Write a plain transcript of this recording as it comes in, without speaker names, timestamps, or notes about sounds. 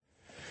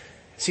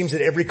seems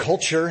that every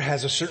culture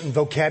has a certain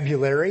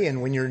vocabulary,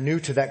 and when you're new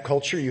to that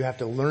culture, you have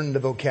to learn the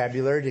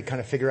vocabulary to kind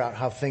of figure out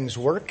how things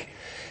work.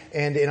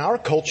 And in our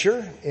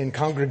culture, in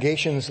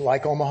congregations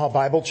like Omaha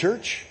Bible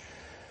Church,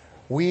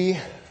 we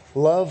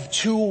love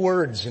two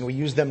words, and we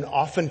use them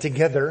often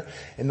together,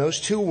 and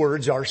those two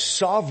words are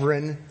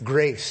sovereign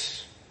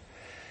grace.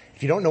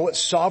 If you don't know what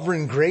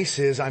sovereign grace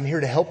is, I'm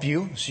here to help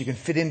you so you can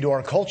fit into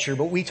our culture,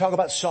 but we talk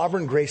about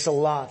sovereign grace a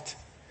lot.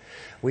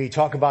 We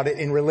talk about it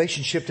in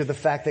relationship to the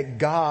fact that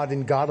God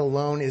and God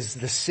alone is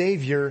the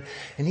Savior,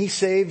 and He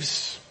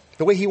saves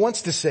the way He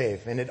wants to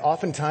save. And it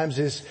oftentimes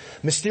is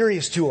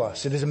mysterious to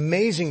us. It is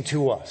amazing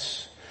to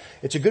us.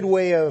 It's a good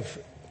way of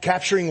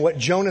capturing what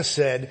Jonah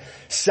said,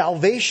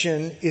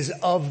 salvation is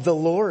of the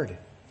Lord.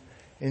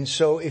 And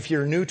so if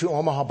you're new to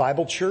Omaha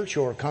Bible Church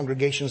or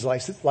congregations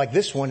like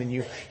this one, and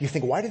you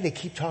think, why do they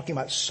keep talking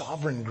about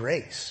sovereign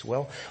grace?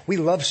 Well, we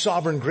love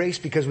sovereign grace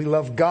because we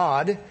love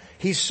God.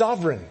 He's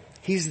sovereign.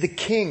 He's the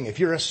king. If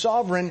you're a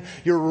sovereign,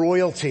 you're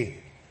royalty.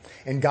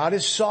 And God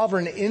is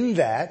sovereign in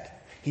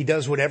that He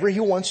does whatever He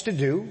wants to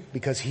do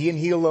because He and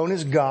He alone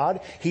is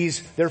God.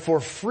 He's therefore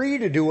free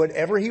to do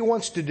whatever He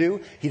wants to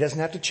do. He doesn't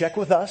have to check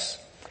with us.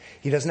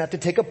 He doesn't have to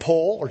take a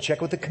poll or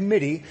check with the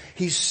committee.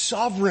 He's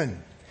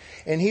sovereign.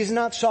 And He's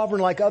not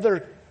sovereign like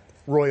other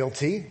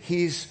royalty.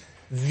 He's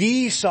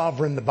the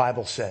sovereign, the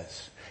Bible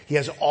says. He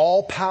has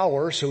all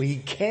power, so He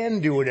can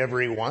do whatever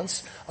He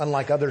wants,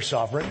 unlike other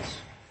sovereigns.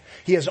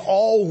 He has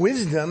all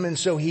wisdom, and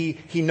so he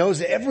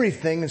knows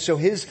everything, and so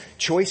His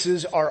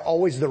choices are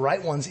always the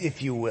right ones,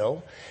 if you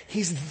will.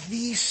 He's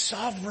the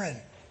sovereign.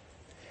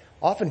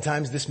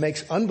 Oftentimes this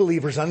makes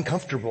unbelievers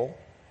uncomfortable.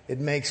 It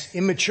makes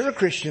immature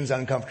Christians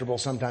uncomfortable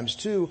sometimes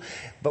too.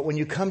 But when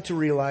you come to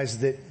realize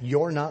that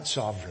you're not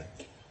sovereign,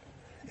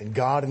 and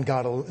God,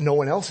 no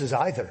one else is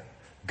either.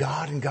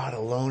 God and God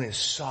alone is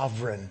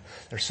sovereign.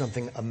 There's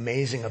something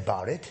amazing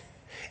about it.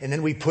 And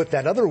then we put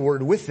that other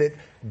word with it,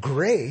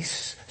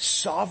 grace,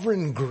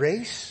 sovereign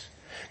grace.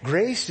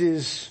 Grace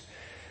is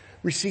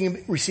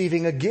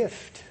receiving a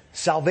gift.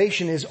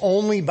 Salvation is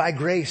only by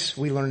grace,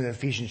 we learn in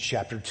Ephesians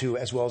chapter 2,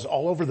 as well as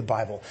all over the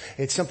Bible.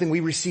 It's something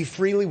we receive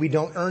freely. We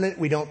don't earn it.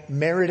 We don't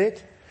merit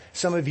it.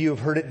 Some of you have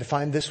heard it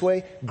defined this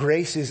way.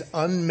 Grace is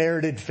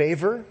unmerited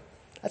favor.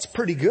 That's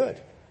pretty good.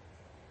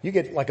 You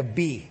get like a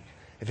B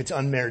if it's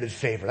unmerited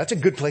favor. That's a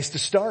good place to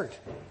start.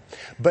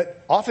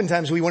 But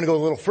oftentimes we want to go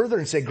a little further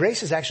and say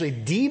grace is actually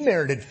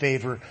demerited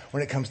favor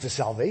when it comes to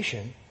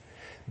salvation,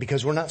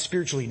 because we're not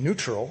spiritually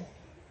neutral.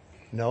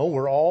 No,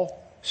 we're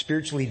all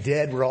spiritually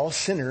dead. We're all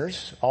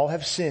sinners. All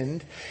have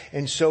sinned.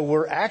 And so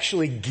we're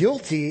actually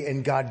guilty,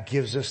 and God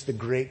gives us the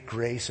great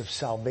grace of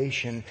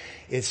salvation.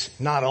 It's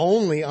not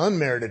only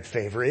unmerited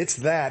favor, it's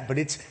that, but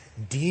it's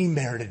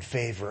demerited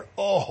favor.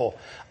 Oh,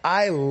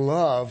 I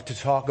love to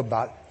talk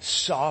about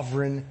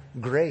sovereign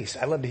grace.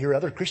 I love to hear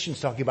other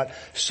Christians talking about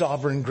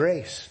sovereign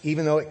grace.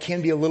 Even though it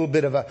can be a little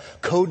bit of a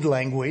code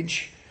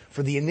language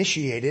for the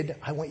initiated,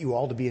 I want you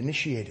all to be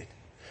initiated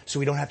so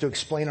we don't have to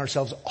explain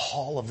ourselves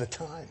all of the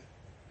time.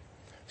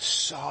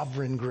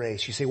 Sovereign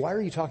grace. You say, why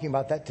are you talking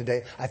about that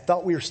today? I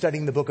thought we were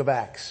studying the book of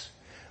Acts.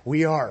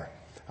 We are.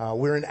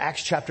 We're in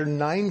Acts chapter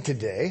 9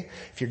 today.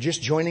 If you're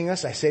just joining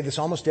us, I say this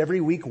almost every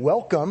week.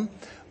 Welcome.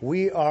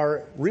 We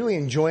are really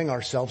enjoying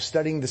ourselves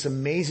studying this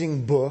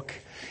amazing book.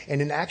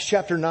 And in Acts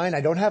chapter 9,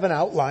 I don't have an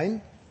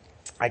outline.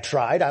 I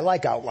tried. I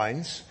like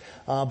outlines.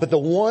 But the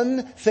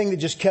one thing that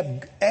just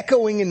kept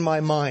echoing in my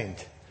mind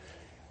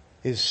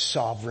is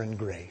sovereign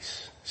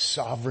grace.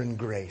 Sovereign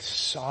grace.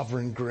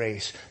 Sovereign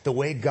grace. The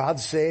way God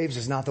saves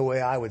is not the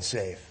way I would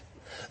save.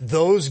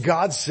 Those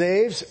God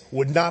saves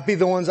would not be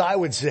the ones I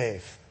would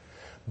save.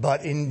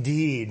 But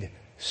indeed,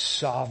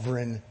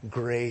 sovereign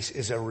grace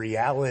is a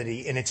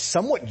reality, and it's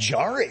somewhat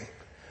jarring,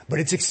 but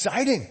it's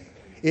exciting.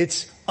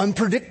 It's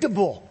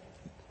unpredictable,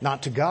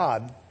 not to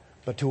God,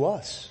 but to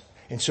us.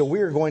 And so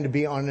we are going to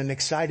be on an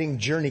exciting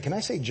journey. Can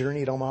I say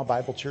journey at Omaha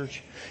Bible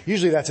Church?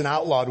 Usually that's an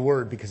outlawed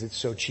word because it's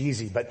so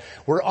cheesy, but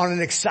we're on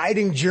an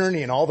exciting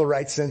journey in all the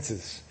right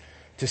senses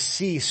to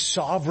see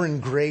sovereign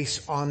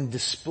grace on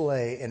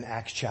display in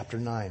Acts chapter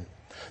 9.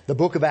 The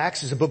book of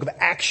Acts is a book of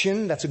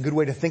action. That's a good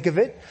way to think of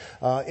it.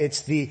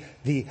 It's the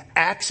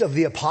acts of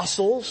the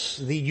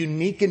apostles, the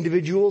unique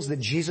individuals that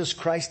Jesus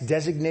Christ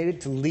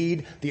designated to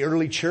lead the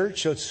early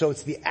church. So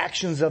it's the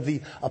actions of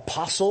the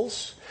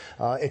apostles.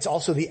 It's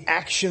also the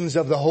actions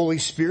of the Holy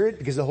Spirit,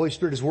 because the Holy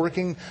Spirit is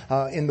working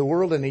in the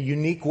world in a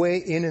unique way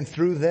in and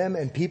through them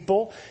and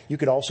people. You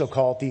could also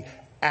call it the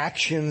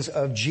actions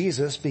of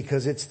Jesus,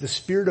 because it's the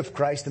Spirit of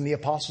Christ and the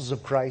apostles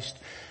of Christ.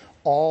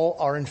 All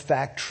are in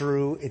fact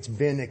true. It's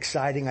been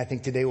exciting. I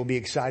think today will be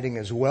exciting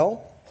as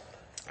well.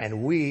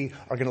 And we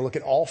are going to look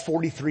at all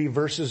 43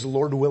 verses,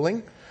 Lord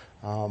willing.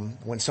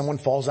 When someone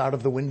falls out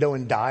of the window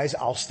and dies,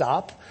 I'll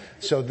stop.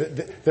 So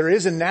there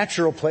is a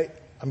natural place.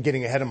 I'm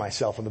getting ahead of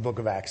myself in the book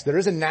of Acts. There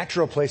is a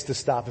natural place to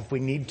stop if we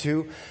need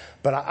to.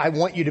 But I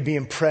want you to be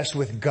impressed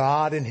with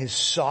God and His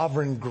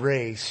sovereign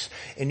grace.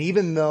 And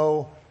even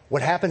though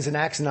what happens in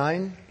Acts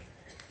 9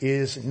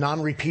 is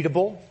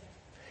non-repeatable,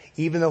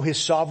 even though His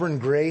sovereign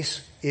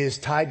grace is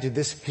tied to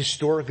this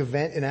historic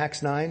event in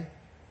Acts 9,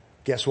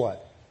 guess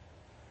what?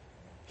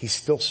 He's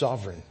still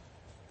sovereign.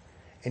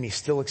 And he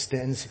still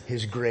extends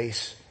his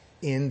grace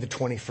in the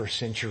 21st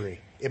century.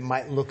 It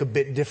might look a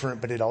bit different,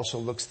 but it also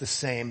looks the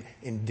same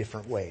in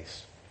different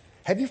ways.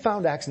 Have you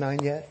found Acts 9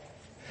 yet?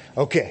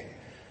 Okay.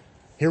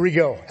 Here we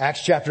go.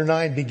 Acts chapter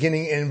 9,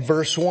 beginning in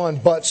verse 1.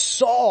 But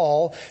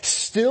Saul,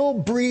 still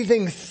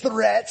breathing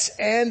threats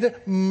and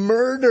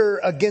murder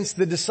against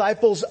the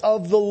disciples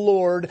of the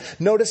Lord.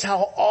 Notice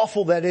how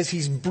awful that is.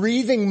 He's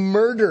breathing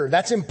murder.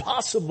 That's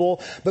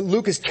impossible, but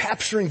Luke is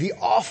capturing the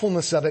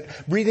awfulness of it.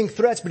 Breathing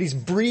threats, but he's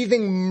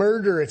breathing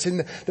murder. It's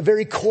in the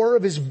very core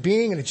of his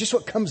being, and it's just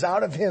what comes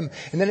out of him.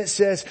 And then it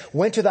says,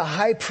 went to the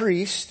high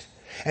priest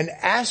and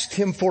asked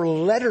him for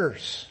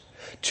letters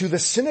to the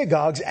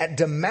synagogues at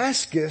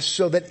Damascus,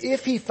 so that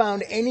if he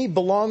found any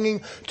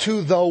belonging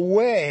to the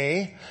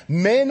way,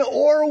 men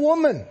or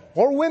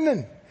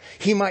women,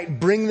 he might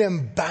bring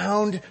them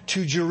bound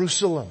to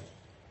Jerusalem.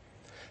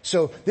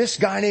 So this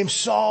guy named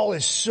Saul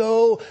is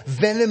so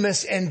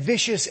venomous and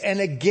vicious and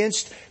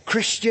against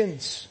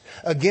Christians,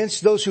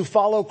 against those who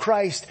follow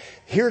Christ.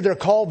 Here they're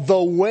called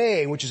the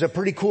Way, which is a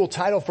pretty cool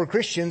title for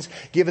Christians,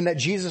 given that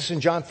Jesus in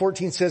John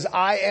 14 says,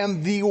 I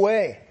am the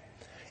way.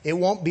 It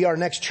won't be our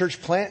next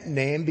church plant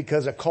name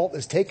because a cult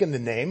has taken the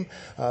name.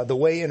 The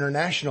Way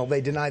International,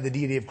 they deny the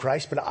deity of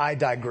Christ, but I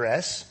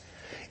digress.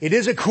 It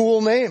is a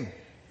cool name.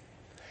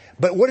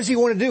 But what does he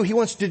want to do? He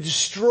wants to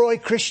destroy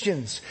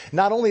Christians.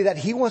 Not only that,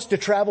 he wants to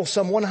travel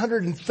some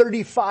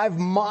 135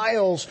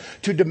 miles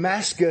to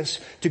Damascus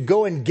to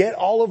go and get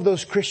all of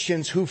those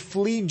Christians who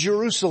flee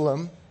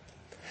Jerusalem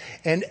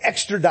and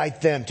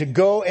extradite them, to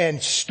go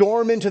and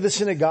storm into the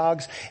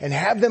synagogues and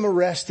have them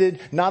arrested,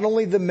 not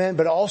only the men,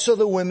 but also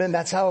the women.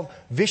 That's how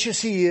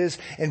vicious he is,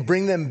 and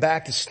bring them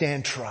back to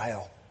stand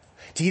trial,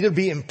 to either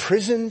be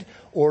imprisoned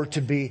or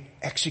to be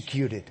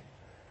executed.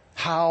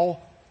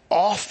 How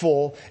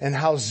awful and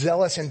how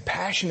zealous and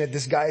passionate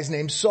this guy is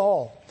named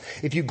Saul.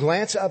 If you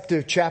glance up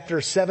to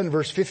chapter 7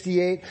 verse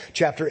 58,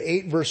 chapter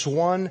 8 verse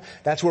 1,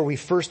 that's where we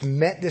first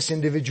met this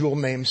individual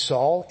named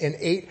Saul. In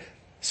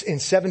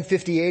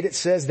 7:58 it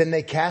says, then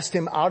they cast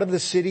him out of the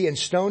city and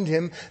stoned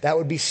him. That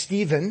would be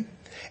Stephen.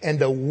 And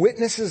the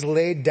witnesses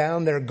laid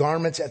down their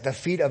garments at the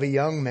feet of a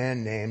young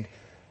man named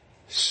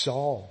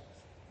Saul.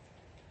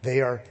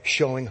 They are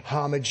showing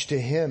homage to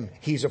him.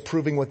 He's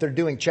approving what they're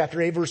doing. Chapter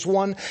 8 verse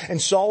 1,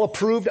 and Saul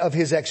approved of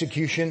his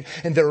execution,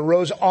 and there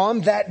arose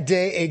on that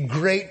day a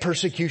great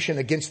persecution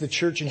against the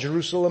church in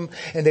Jerusalem,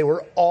 and they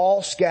were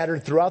all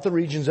scattered throughout the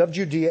regions of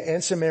Judea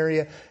and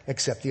Samaria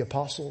except the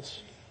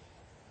apostles.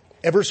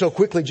 Ever so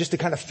quickly, just to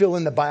kind of fill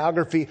in the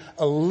biography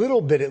a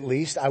little bit at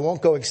least, I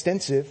won't go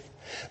extensive,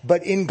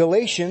 but in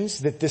Galatians,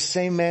 that this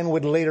same man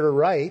would later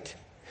write,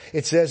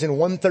 it says in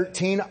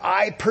 1:13,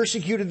 I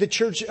persecuted the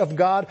church of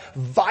God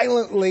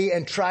violently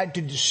and tried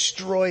to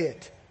destroy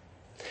it.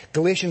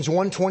 Galatians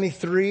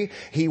 1:23,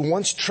 he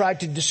once tried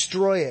to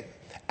destroy it.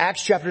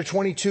 Acts chapter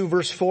 22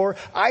 verse 4,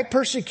 I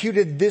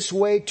persecuted this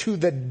way to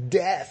the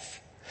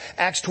death.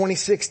 Acts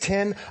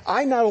 26:10,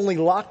 I not only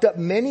locked up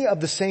many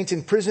of the saints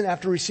in prison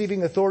after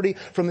receiving authority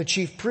from the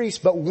chief priests,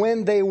 but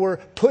when they were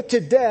put to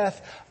death,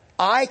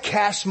 I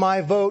cast my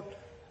vote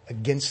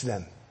against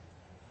them.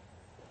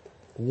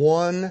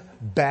 One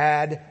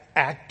bad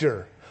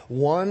actor,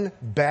 one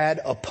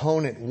bad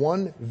opponent,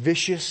 one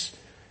vicious,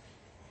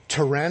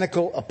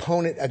 tyrannical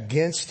opponent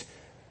against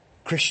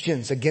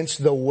Christians,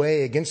 against the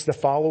Way, against the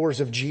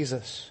followers of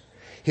Jesus.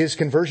 His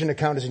conversion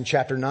account is in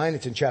chapter 9.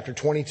 It's in chapter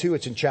 22.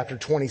 It's in chapter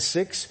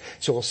 26.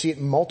 So we'll see it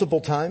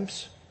multiple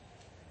times.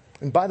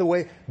 And by the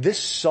way, this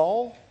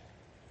Saul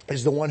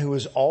is the one who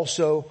is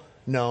also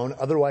known,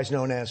 otherwise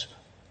known as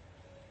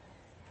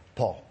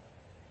Paul.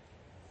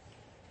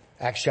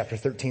 Acts chapter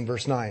 13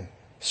 verse 9.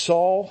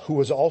 Saul, who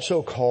was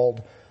also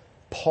called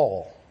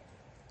Paul.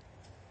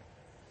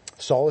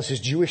 Saul is his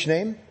Jewish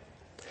name.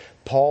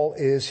 Paul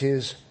is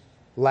his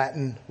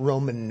Latin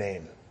Roman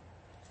name.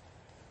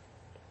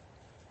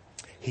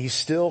 He's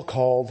still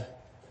called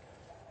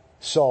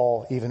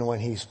Saul even when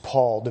he's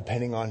Paul,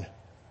 depending on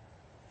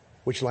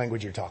which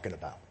language you're talking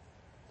about.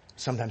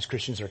 Sometimes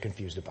Christians are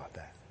confused about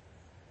that.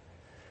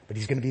 But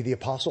he's going to be the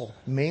apostle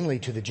mainly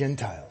to the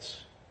Gentiles.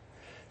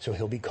 So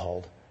he'll be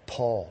called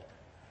Paul.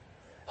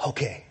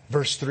 Okay,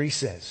 verse 3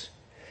 says,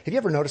 have you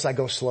ever noticed I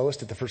go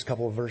slowest at the first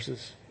couple of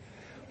verses?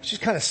 It's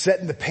just kind of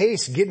setting the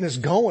pace, getting us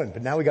going,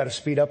 but now we got to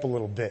speed up a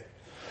little bit.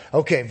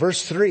 Okay,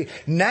 verse 3.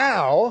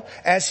 Now,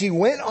 as he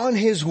went on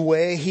his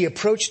way, he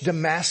approached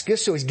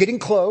Damascus, so he's getting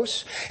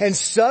close, and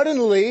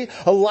suddenly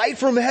a light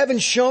from heaven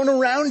shone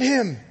around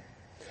him.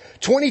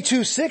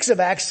 22:6 of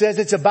Acts says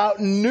it's about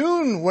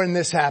noon when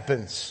this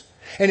happens,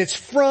 and it's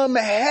from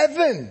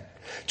heaven.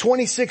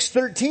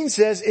 26:13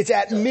 says it's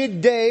at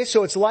midday,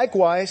 so it's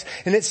likewise,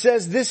 and it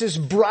says this is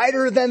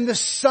brighter than the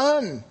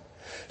sun.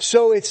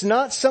 So it's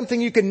not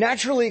something you can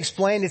naturally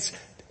explain. Its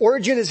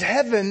origin is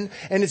heaven,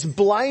 and it's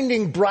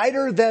blinding,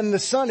 brighter than the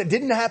sun. It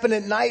didn't happen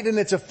at night and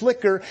it's a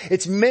flicker.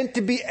 It's meant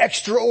to be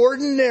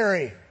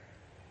extraordinary.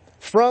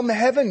 From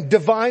heaven,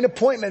 divine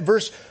appointment.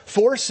 Verse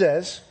 4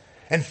 says,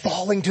 and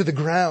falling to the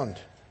ground.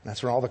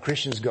 That's where all the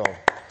Christians go.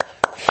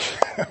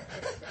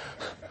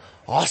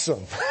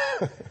 Awesome.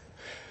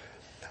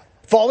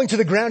 Falling to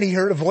the ground, he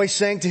heard a voice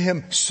saying to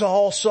him,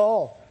 Saul,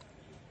 Saul,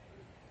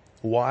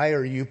 why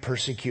are you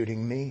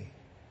persecuting me?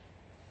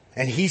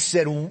 And he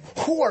said,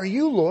 who are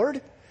you,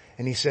 Lord?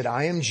 And he said,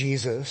 I am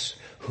Jesus,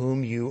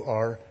 whom you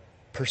are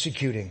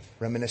persecuting.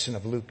 Reminiscent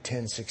of Luke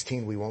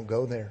 10:16. We won't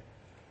go there.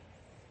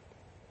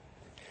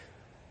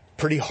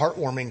 Pretty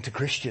heartwarming to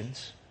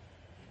Christians.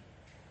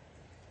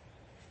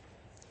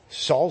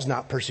 Saul's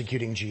not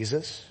persecuting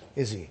Jesus,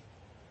 is he?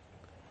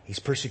 He's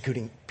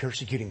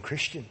persecuting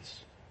Christians.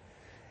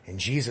 And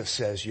Jesus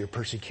says, you're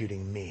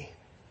persecuting me.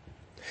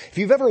 If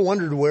you've ever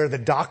wondered where the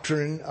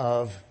doctrine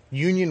of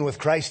union with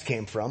Christ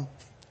came from,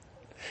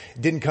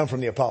 it didn't come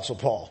from the Apostle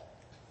Paul.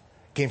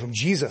 It came from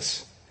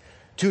Jesus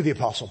to the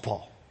Apostle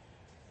Paul.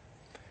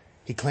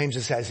 He claims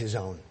this as his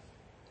own.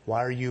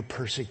 Why are you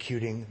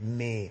persecuting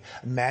me?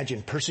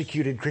 Imagine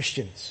persecuted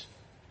Christians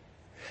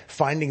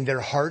finding their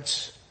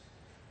hearts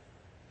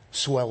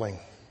swelling,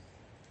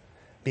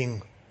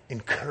 being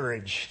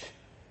encouraged.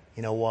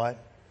 You know what?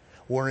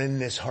 We're in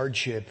this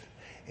hardship,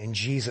 and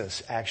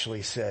Jesus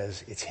actually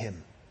says it's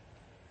him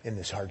in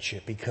this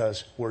hardship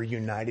because we're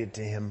united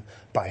to him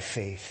by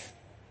faith.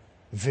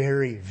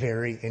 Very,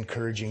 very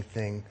encouraging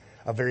thing.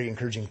 A very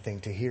encouraging thing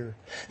to hear.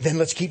 Then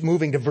let's keep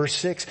moving to verse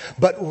 6.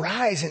 But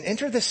rise and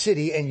enter the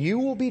city, and you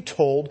will be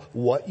told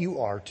what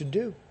you are to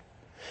do.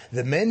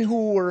 The men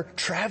who were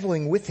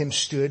traveling with him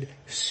stood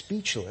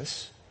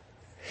speechless.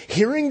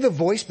 Hearing the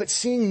voice, but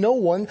seeing no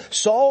one,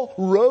 Saul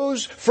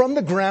rose from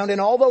the ground, and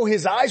although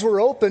his eyes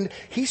were opened,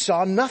 he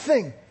saw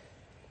nothing.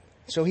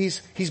 So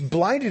he's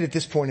blinded at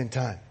this point in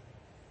time.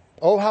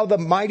 Oh, how the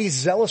mighty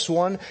zealous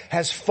one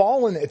has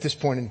fallen at this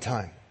point in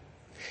time.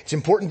 It's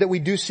important that we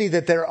do see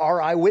that there are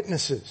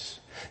eyewitnesses.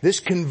 This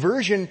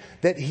conversion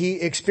that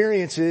he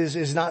experiences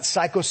is not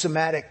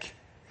psychosomatic.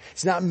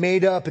 It's not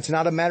made up. It's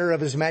not a matter of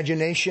his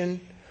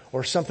imagination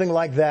or something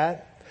like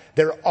that.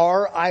 There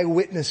are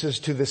eyewitnesses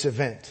to this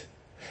event.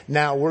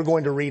 Now, we're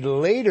going to read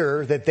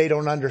later that they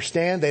don't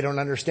understand. They don't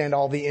understand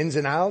all the ins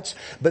and outs.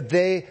 But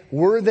they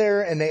were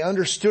there and they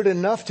understood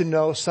enough to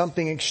know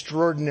something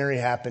extraordinary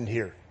happened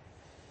here.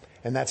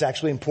 And that's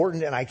actually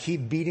important. And I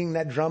keep beating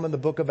that drum in the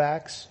book of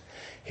Acts.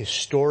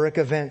 Historic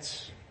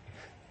events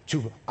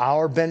to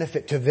our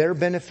benefit, to their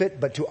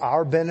benefit, but to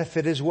our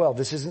benefit as well.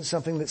 This isn't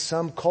something that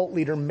some cult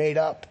leader made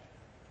up.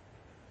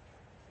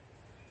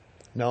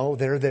 No,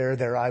 they're there.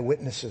 They're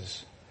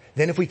eyewitnesses.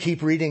 Then if we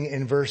keep reading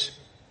in verse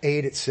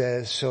 8, it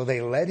says, so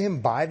they led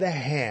him by the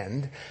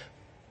hand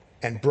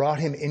and brought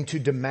him into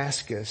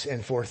Damascus.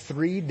 And for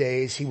 3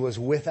 days he was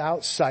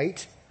without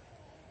sight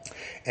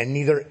and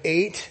neither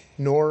ate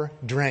nor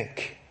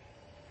drank.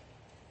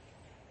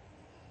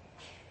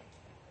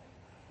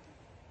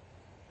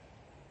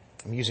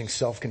 I'm using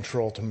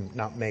self-control to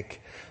not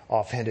make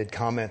offhanded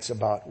comments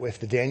about if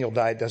the Daniel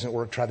diet doesn't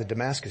work, try the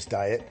Damascus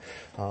diet.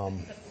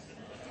 You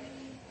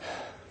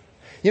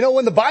know,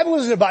 when the Bible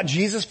isn't about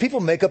Jesus,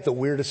 people make up the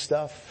weirdest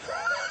stuff.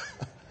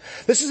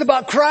 This is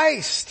about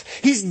Christ.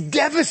 He's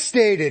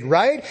devastated,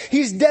 right?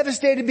 He's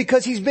devastated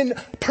because he's been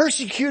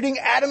persecuting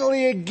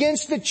adamantly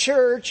against the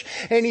church,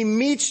 and he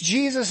meets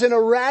Jesus in a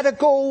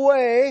radical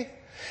way.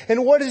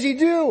 And what does he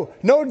do?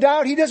 No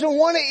doubt he doesn't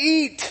want to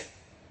eat.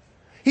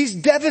 He's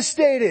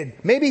devastated.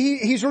 Maybe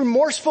he's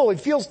remorseful. He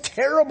feels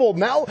terrible.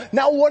 Now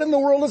what in the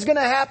world is going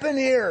to happen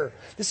here?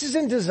 This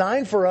isn't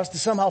designed for us to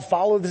somehow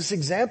follow this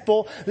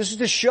example. This is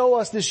to show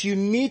us this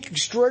unique,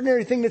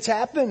 extraordinary thing that's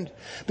happened.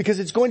 Because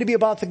it's going to be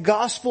about the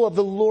gospel of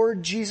the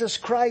Lord Jesus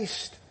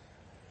Christ.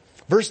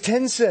 Verse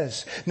 10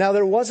 says, now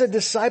there was a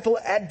disciple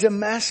at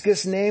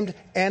Damascus named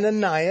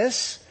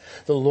Ananias.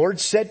 The Lord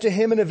said to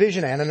him in a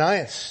vision,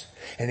 Ananias.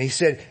 And he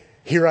said,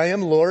 here I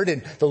am, Lord.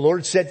 And the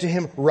Lord said to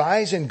him,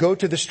 rise and go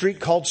to the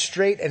street called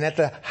Straight, and at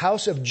the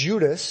house of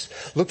Judas,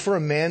 look for a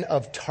man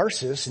of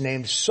Tarsus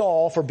named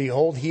Saul, for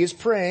behold, he is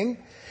praying.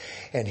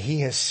 And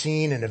he has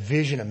seen in a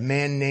vision a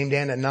man named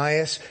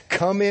Ananias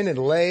come in and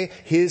lay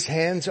his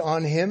hands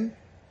on him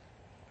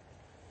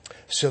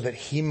so that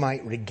he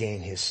might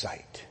regain his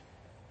sight.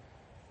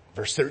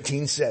 Verse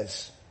 13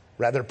 says,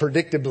 rather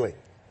predictably,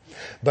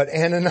 but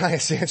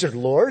Ananias answered,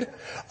 Lord,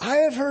 I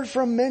have heard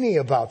from many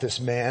about this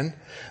man,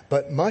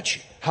 but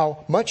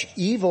how much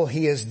evil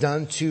he has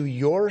done to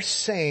your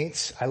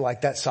saints. I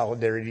like that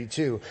solidarity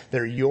too.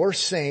 They're your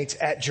saints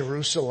at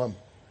Jerusalem.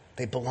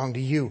 They belong to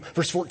you.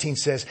 Verse 14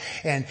 says,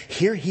 and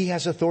here he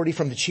has authority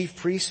from the chief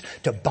priests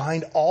to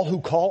bind all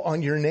who call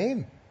on your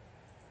name.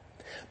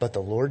 But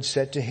the Lord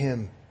said to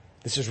him,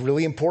 this is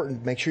really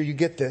important. Make sure you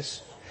get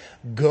this.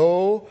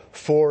 Go,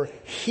 for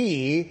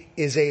he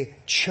is a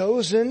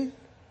chosen,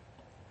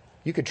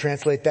 you could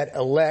translate that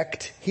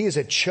elect. He is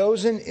a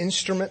chosen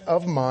instrument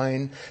of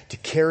mine to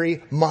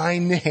carry my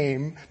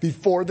name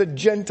before the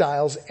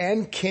Gentiles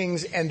and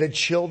kings and the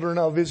children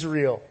of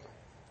Israel.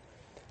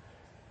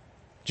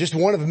 Just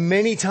one of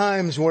many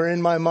times where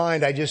in my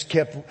mind I just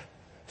kept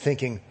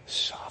thinking,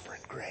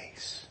 sovereign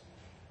grace.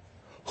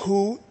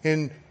 Who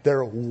in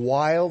their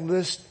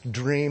wildest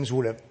dreams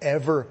would have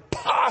ever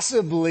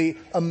possibly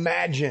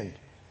imagined.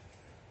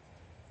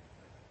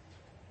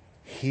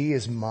 He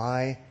is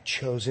my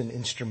chosen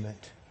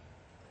instrument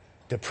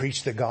to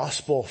preach the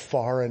gospel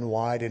far and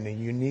wide in a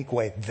unique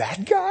way.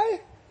 That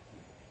guy?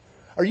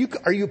 Are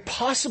you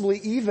possibly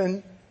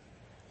even,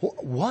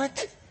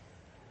 what?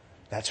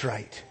 That's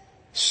right.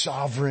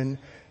 Sovereign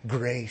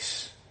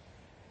grace.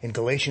 In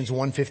Galatians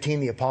 1:15,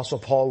 the Apostle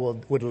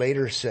Paul would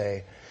later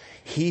say,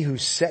 he who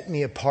set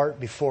me apart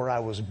before I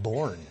was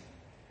born.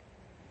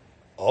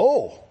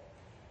 Oh,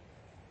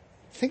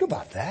 think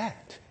about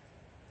that.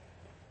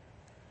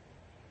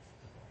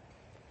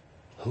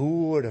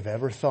 Who would have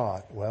ever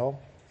thought? Well,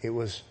 it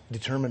was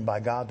determined by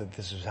God that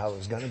this is how it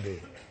was going to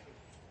be.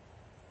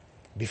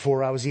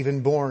 Before I was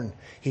even born,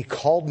 he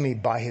called me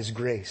by his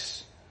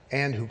grace.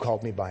 And who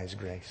called me by his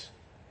grace?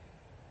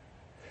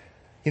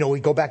 You know, we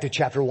go back to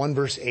chapter 1,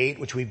 verse 8,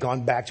 which we've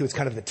gone back to. It's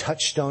kind of the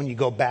touchstone you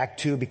go back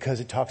to because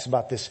it talks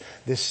about this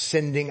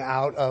sending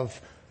out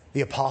of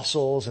the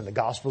apostles, and the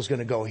gospel is going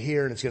to go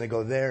here and it's going to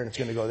go there and it's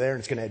going to go there and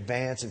it's going to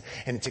advance. And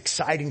it's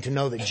exciting to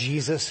know that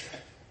Jesus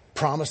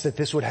promised that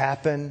this would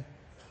happen.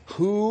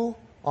 Who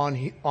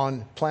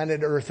on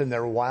planet Earth in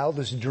their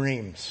wildest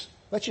dreams,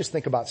 let's just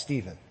think about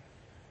Stephen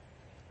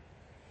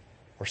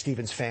or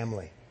Stephen's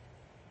family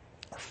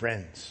or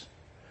friends,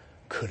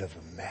 could have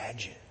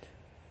imagined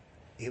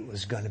it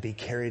was going to be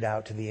carried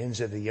out to the ends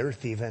of the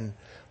earth even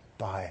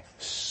by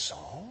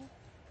Saul?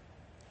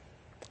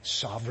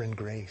 Sovereign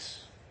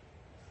grace.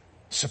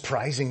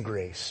 Surprising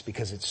grace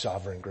because it's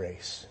sovereign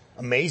grace.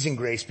 Amazing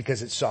grace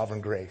because it's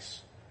sovereign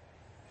grace.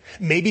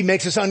 Maybe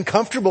makes us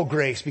uncomfortable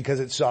grace because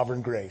it's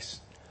sovereign grace.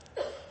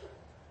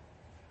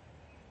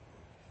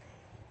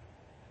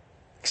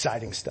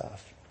 Exciting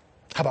stuff.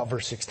 How about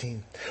verse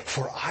 16?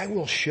 For I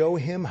will show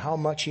him how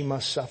much he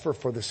must suffer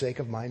for the sake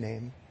of my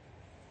name.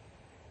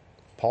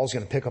 Paul's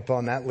going to pick up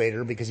on that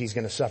later because he's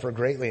going to suffer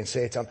greatly and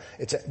say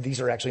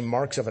these are actually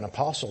marks of an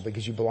apostle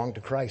because you belong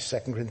to Christ.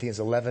 2 Corinthians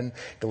 11,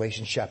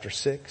 Galatians chapter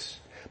 6.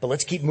 But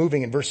let's keep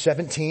moving in verse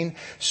 17.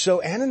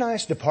 So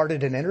Ananias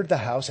departed and entered the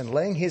house, and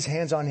laying his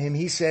hands on him,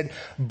 he said,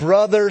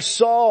 Brother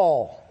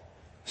Saul,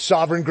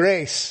 sovereign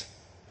grace.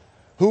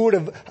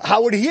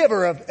 How would he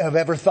ever have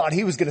ever thought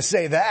he was going to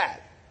say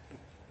that?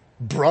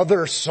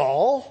 Brother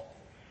Saul?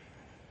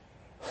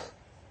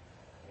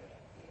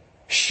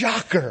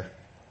 Shocker.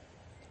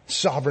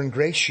 Sovereign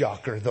grace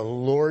shocker. The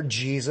Lord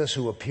Jesus,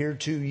 who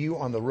appeared to you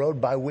on the road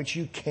by which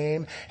you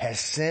came, has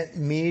sent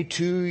me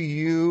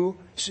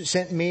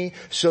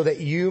so that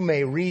you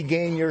may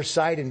regain your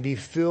sight and be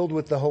filled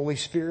with the Holy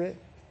Spirit.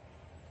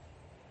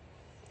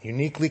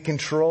 Uniquely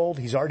controlled.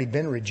 He's already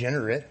been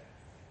regenerate.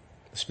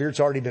 The Spirit's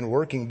already been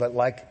working, but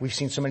like we've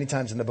seen so many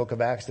times in the book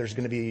of Acts, there's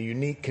going to be a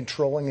unique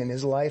controlling in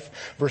his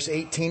life. Verse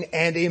 18,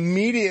 and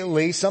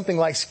immediately something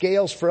like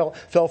scales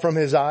fell from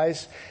his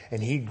eyes,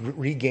 and he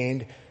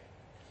regained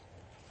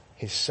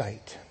his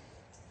sight.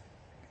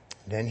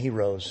 Then he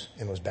rose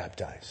and was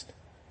baptized.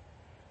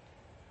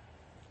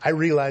 I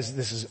realize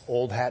this is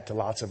old hat to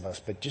lots of us,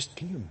 but just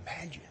can you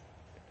imagine?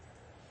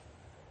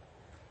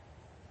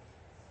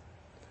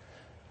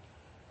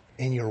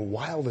 In your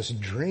wildest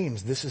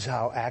dreams, this is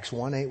how Acts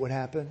 1:8 would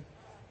happen?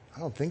 I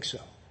don't think so.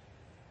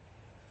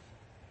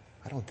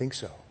 I don't think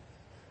so.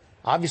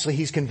 Obviously,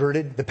 he's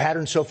converted. The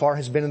pattern so far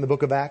has been in the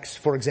book of Acts.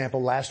 For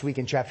example, last week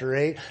in chapter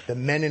 8, the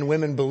men and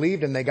women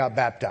believed and they got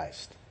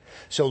baptized.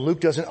 So Luke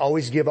doesn't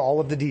always give all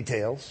of the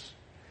details,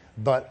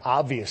 but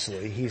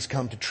obviously he's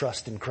come to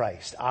trust in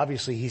Christ.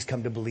 Obviously he's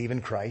come to believe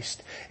in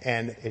Christ,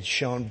 and it's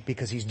shown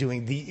because he's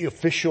doing the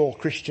official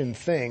Christian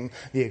thing,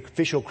 the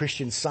official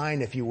Christian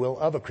sign, if you will,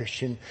 of a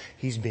Christian.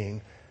 He's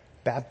being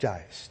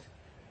baptized.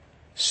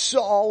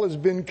 Saul has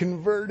been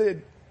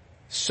converted.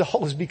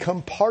 Saul has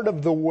become part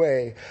of the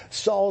way.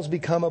 Saul has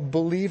become a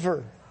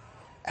believer.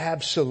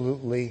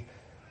 Absolutely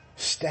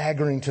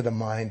staggering to the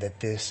mind that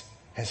this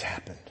has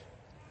happened.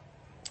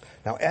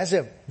 Now, as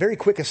a very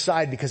quick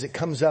aside, because it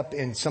comes up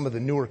in some of the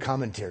newer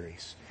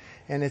commentaries,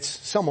 and it's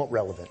somewhat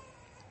relevant.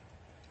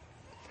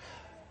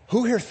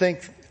 Who here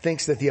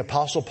thinks that the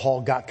Apostle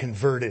Paul got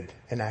converted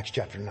in Acts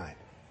chapter 9?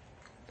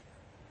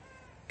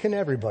 Can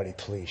everybody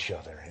please show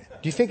their hand?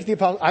 Do you think the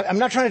Apostle... I'm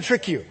not trying to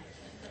trick you.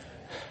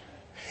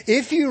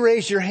 If you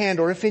raise your hand,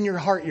 or if in your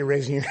heart you're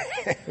raising your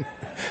hand,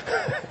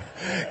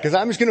 because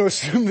I'm just going to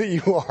assume that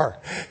you are.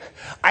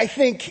 I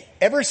think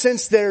ever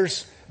since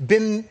there's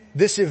been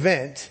this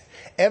event...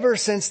 Ever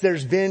since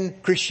there's been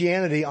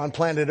Christianity on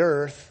planet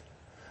Earth,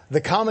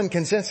 the common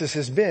consensus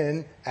has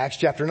been, Acts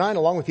chapter 9,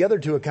 along with the other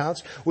two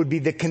accounts, would be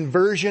the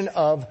conversion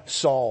of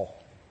Saul.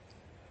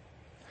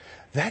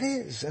 That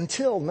is,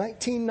 until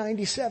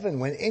 1997,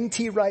 when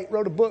N.T. Wright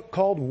wrote a book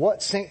called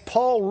What St.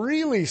 Paul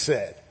Really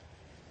Said.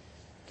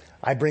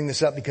 I bring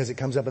this up because it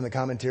comes up in the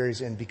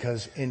commentaries and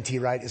because N.T.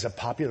 Wright is a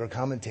popular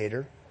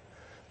commentator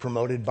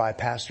promoted by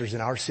pastors in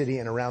our city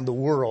and around the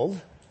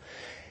world.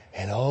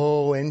 And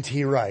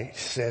N.T. Wright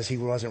says he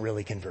wasn't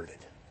really converted.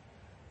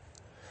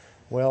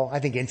 Well, I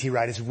think N.T.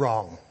 Wright is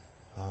wrong.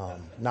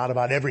 Not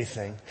about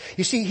everything.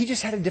 You see, he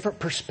just had a different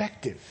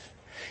perspective.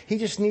 He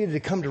just needed to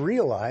come to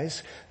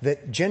realize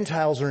that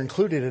Gentiles are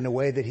included in a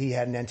way that he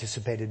hadn't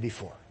anticipated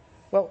before.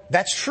 Well,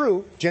 that's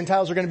true.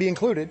 Gentiles are going to be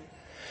included.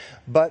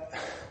 But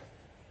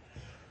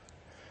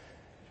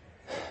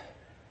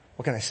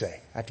what can I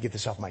say? I have to get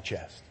this off my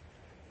chest.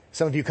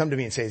 Some of you come to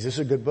me and say, is this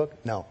a good book?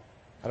 No,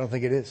 I don't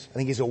think it is. I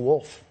think he's a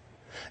wolf.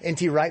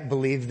 N.T. Wright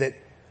believed that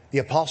the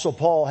Apostle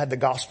Paul had the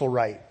gospel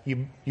right.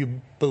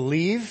 You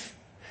believe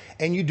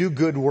and you do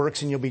good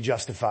works and you'll be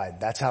justified.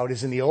 That's how it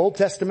is in the Old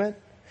Testament.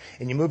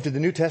 And you move to the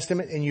New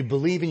Testament and you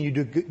believe and you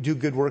do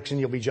good works and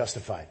you'll be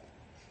justified.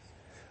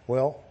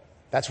 Well,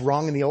 that's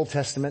wrong in the Old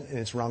Testament and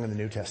it's wrong in the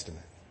New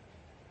Testament.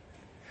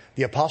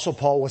 The Apostle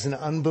Paul was an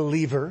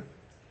unbeliever.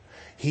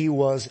 He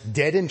was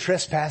dead in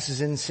trespasses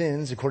and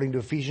sins, according to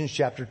Ephesians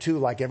chapter 2,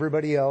 like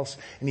everybody else.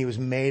 And he was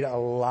made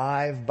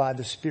alive by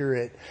the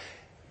Spirit.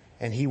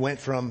 And he went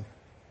from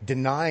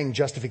denying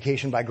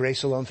justification by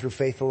grace alone, through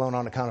faith alone,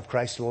 on account of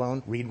Christ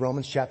alone, read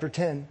Romans chapter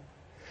 10,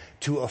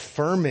 to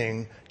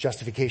affirming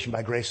justification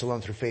by grace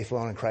alone, through faith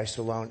alone, in Christ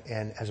alone.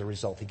 And as a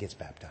result, he gets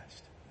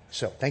baptized.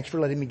 So thank you for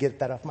letting me get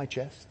that off my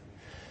chest.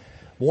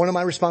 One of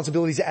my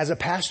responsibilities as a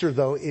pastor,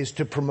 though, is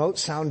to promote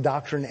sound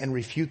doctrine and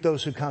refute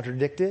those who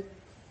contradict it.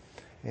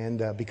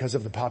 And because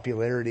of the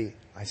popularity,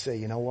 I say,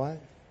 you know what?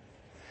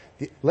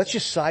 Let's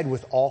just side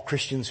with all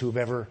Christians who have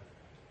ever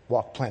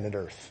walked planet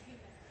Earth.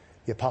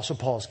 The Apostle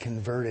Paul is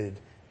converted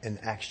in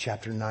Acts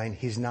chapter 9.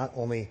 He's not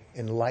only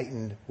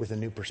enlightened with a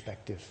new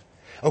perspective.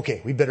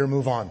 Okay, we better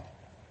move on.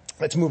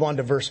 Let's move on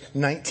to verse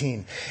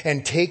 19.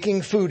 And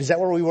taking food, is that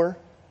where we were?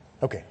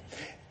 Okay.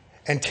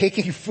 And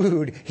taking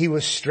food, he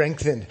was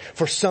strengthened.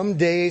 For some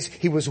days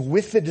he was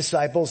with the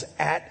disciples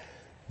at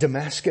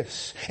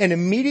Damascus. And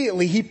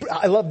immediately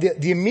I love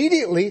the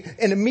immediately,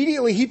 and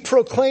immediately he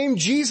proclaimed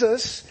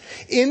Jesus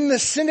in the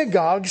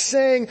synagogue,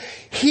 saying,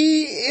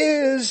 he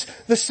is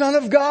the Son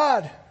of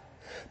God.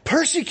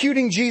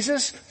 Persecuting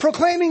Jesus,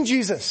 proclaiming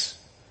Jesus.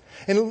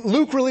 And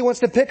Luke really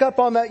wants to pick up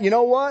on that. You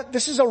know what?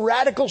 This is a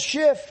radical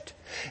shift.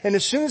 And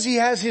as soon as he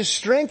has his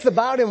strength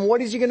about him,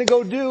 what is he going to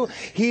go do?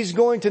 He's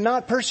going to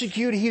not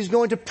persecute, he's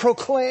going to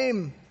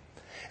proclaim.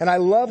 And I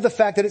love the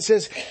fact that it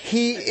says,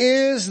 he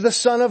is the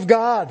Son of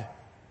God.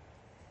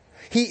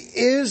 He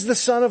is the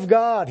Son of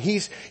God.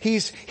 He's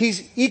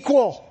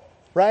equal,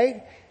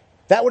 right?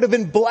 That would have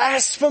been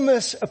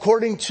blasphemous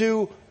according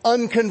to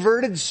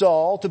unconverted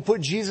Saul, to put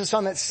Jesus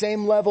on that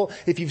same level.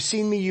 If you've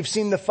seen me, you've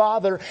seen the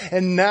Father.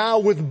 And now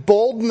with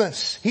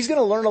boldness, he's going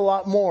to learn a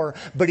lot more,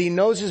 but he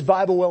knows his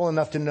Bible well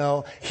enough to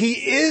know he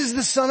is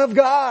the Son of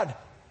God.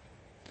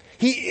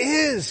 He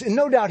is. And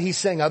no doubt he's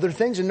saying other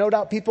things, and no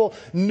doubt people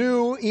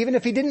knew, even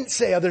if he didn't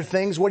say other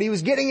things, what he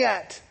was getting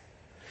at.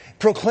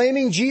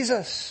 Proclaiming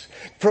Jesus,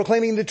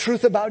 proclaiming the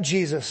truth about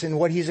Jesus and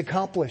what he's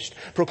accomplished,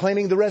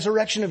 proclaiming the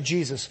resurrection of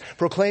Jesus,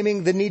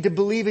 proclaiming the need to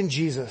believe in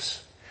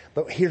Jesus.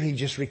 But here he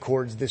just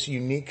records this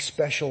unique,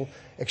 special,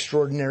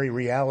 extraordinary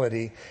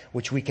reality,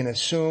 which we can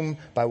assume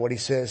by what he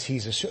says.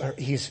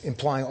 He's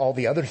implying all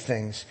the other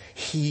things.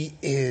 He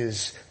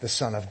is the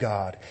Son of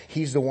God.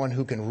 He's the one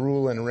who can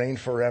rule and reign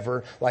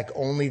forever, like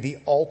only the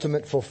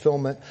ultimate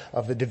fulfillment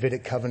of the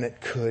Davidic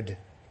covenant could.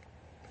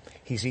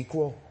 He's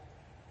equal.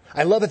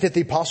 I love it that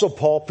the Apostle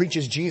Paul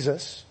preaches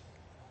Jesus.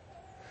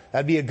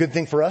 That'd be a good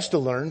thing for us to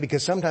learn,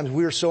 because sometimes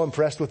we are so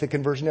impressed with the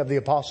conversion of the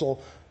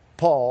Apostle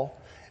Paul,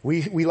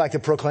 we like to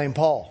proclaim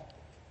Paul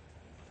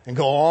and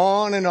go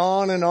on and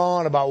on and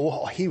on about,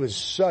 whoa, he was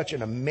such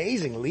an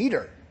amazing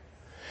leader.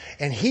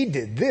 And he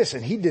did this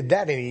and he did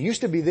that and he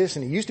used to be this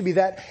and he used to be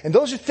that. And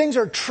those things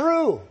are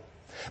true.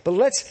 But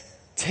let's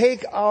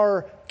take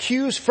our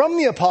cues from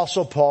the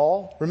Apostle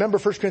Paul. Remember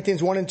 1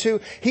 Corinthians 1 and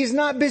 2. He's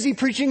not busy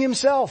preaching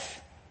himself.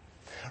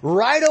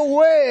 Right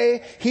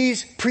away,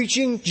 he's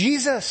preaching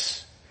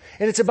Jesus.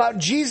 And it's about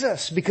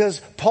Jesus,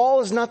 because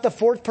Paul is not the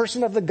fourth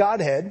person of the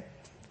Godhead.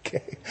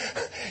 Okay.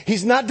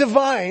 He's not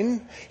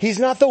divine. He's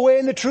not the way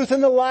and the truth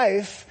and the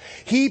life.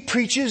 He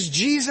preaches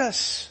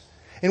Jesus.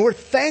 And we're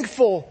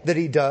thankful that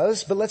he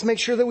does, but let's make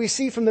sure that we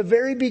see from the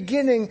very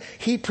beginning,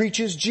 he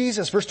preaches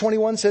Jesus. Verse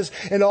 21 says,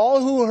 and all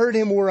who heard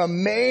him were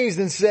amazed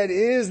and said,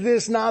 is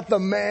this not the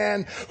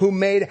man who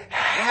made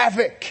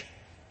havoc,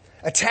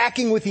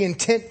 attacking with the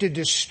intent to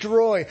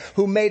destroy,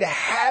 who made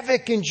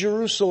havoc in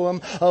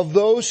Jerusalem of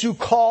those who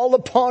call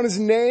upon his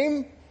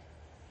name?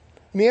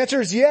 And the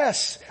answer is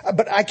yes,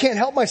 but I can't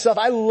help myself.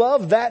 I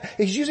love that.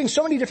 He's using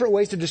so many different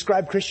ways to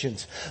describe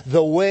Christians.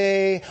 The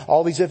way,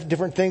 all these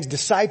different things,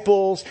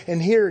 disciples.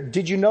 And here,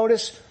 did you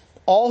notice?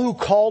 All who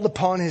called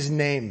upon his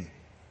name.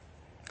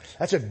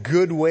 That's a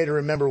good way to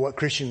remember what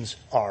Christians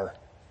are.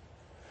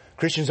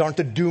 Christians aren't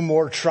to do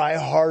more, try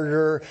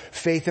harder,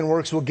 faith and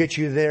works will get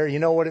you there. You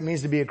know what it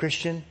means to be a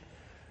Christian?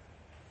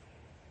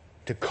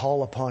 To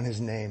call upon his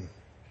name.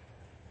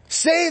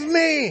 Save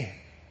me!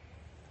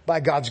 By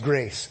God's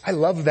grace. I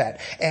love that.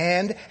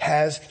 And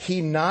has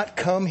he not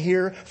come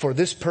here for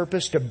this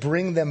purpose, to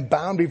bring them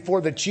bound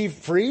before the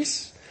chief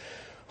priests?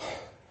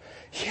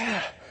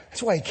 Yeah,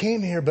 that's why he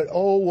came here. But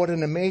oh, what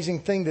an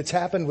amazing thing that's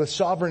happened with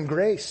sovereign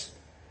grace.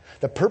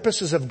 The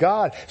purposes of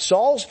God.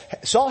 Saul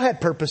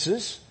had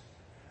purposes.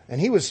 And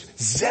he was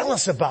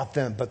zealous about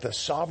them, but the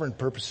sovereign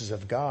purposes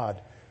of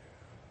God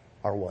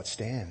are what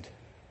stand.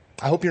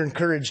 I hope you're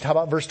encouraged. How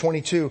about verse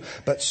 22?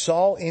 But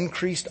Saul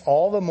increased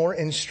all the more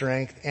in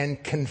strength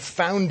and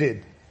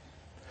confounded.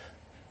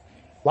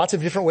 Lots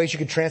of different ways you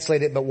could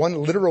translate it, but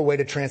one literal way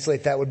to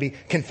translate that would be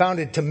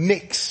confounded, to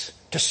mix,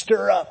 to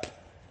stir up.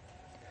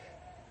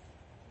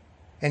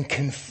 And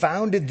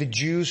confounded the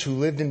Jews who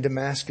lived in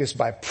Damascus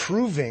by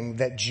proving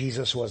that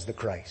Jesus was the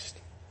Christ.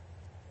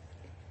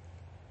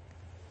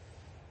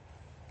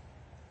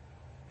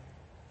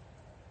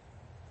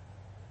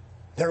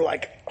 They're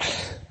like,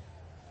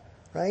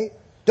 right?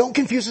 Don't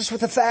confuse us with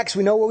the facts.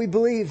 We know what we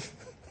believe.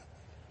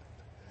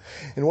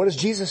 And what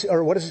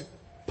is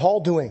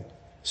Paul doing?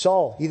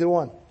 Saul, either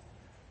one.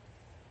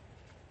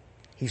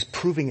 He's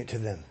proving it to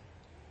them.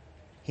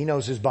 He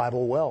knows his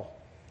Bible well.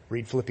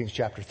 Read Philippians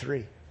chapter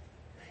 3.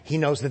 He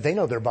knows that they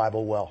know their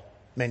Bible well,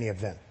 many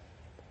of them.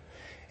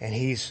 And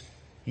he's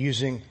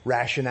using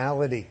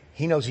rationality.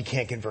 He knows he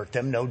can't convert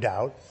them, no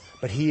doubt.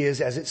 But he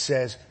is, as it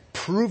says,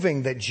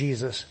 proving that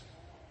Jesus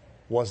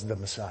was the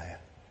Messiah.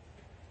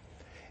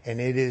 And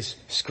it is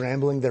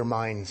scrambling their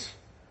minds.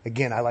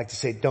 Again, I like to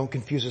say, don't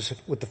confuse us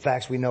with the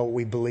facts. We know what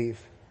we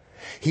believe.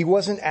 He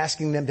wasn't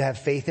asking them to have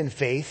faith in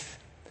faith.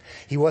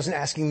 He wasn't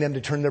asking them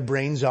to turn their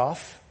brains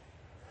off.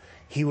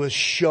 He was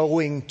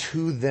showing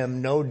to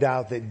them, no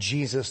doubt, that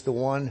Jesus, the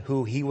one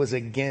who he was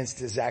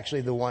against, is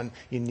actually the one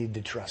you need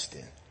to trust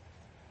in.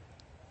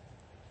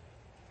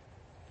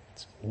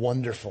 It's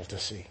wonderful to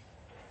see.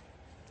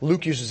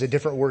 Luke uses a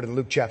different word in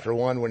Luke chapter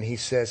 1 when he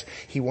says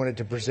he wanted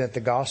to present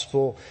the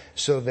gospel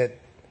so that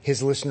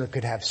his listener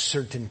could have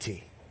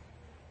certainty.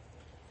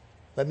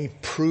 Let me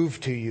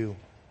prove to you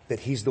that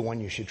he's the one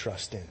you should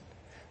trust in.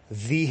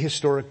 The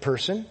historic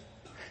person,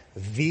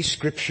 the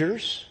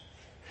scriptures,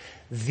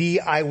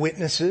 the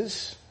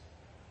eyewitnesses.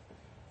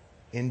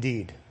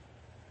 Indeed.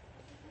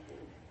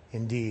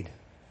 Indeed.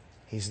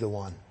 He's the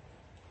one.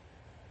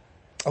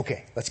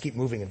 Okay, let's keep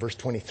moving in verse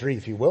 23,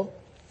 if you will.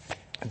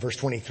 In verse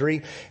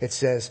 23, it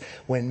says,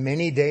 when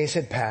many days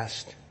had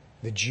passed,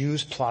 the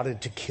Jews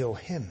plotted to kill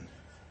him.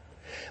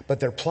 But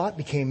their plot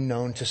became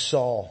known to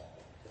Saul.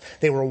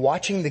 They were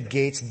watching the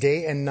gates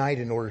day and night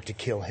in order to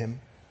kill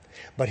him.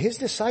 But his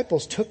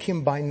disciples took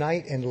him by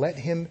night and let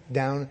him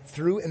down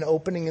through an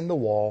opening in the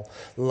wall,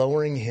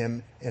 lowering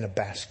him in a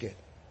basket.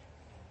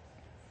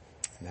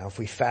 Now, if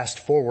we fast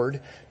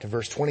forward to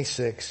verse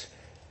 26,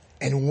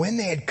 and when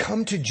they had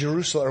come to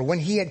Jerusalem, or when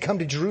he had come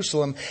to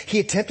Jerusalem, he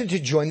attempted to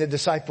join the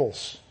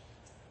disciples.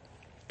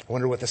 I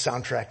wonder what the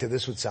soundtrack to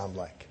this would sound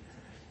like.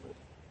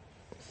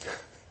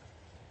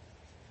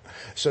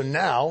 So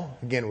now,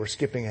 again, we're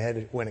skipping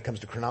ahead when it comes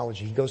to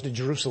chronology. He goes to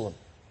Jerusalem.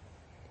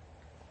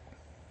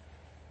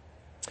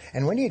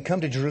 And when he had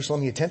come to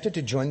Jerusalem, he attempted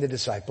to join the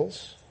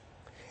disciples,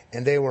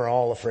 and they were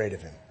all afraid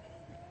of him.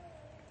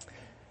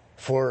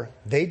 For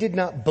they did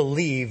not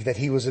believe that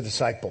he was a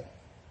disciple.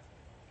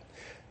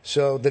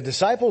 So the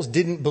disciples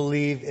didn't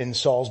believe in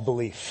Saul's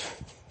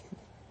belief.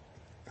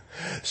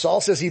 Saul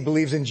says he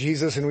believes in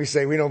Jesus, and we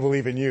say, we don't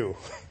believe in you.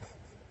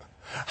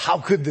 How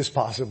could this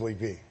possibly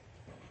be?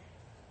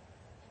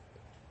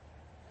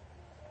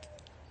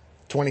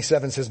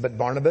 27 says, but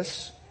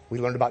Barnabas, we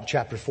learned about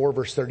chapter 4,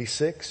 verse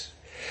 36.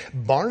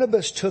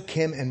 Barnabas took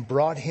him and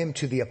brought him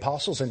to the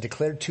apostles and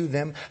declared to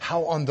them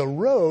how on the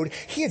road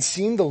he had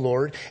seen the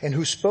Lord and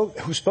who spoke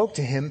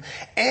to him,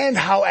 and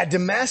how at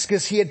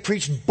Damascus he had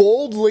preached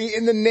boldly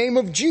in the name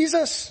of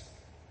Jesus.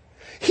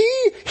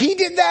 He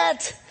did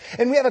that.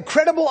 And we have a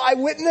credible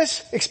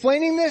eyewitness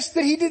explaining this,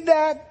 that he did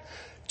that.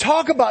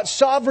 Talk about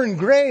sovereign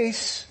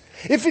grace.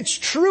 If it's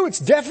true, it's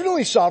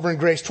definitely sovereign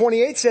grace.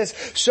 28 says,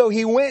 so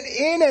he went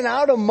in and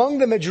out among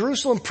them at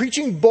Jerusalem,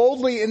 preaching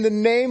boldly in the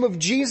name of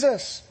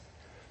Jesus.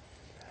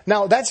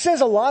 Now, that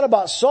says a lot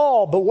about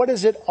Saul, but what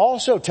does it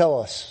also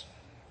tell us?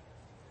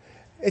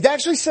 It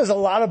actually says a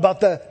lot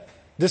about the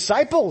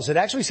disciples. It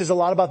actually says a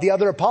lot about the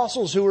other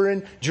apostles who were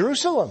in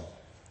Jerusalem,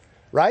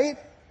 right?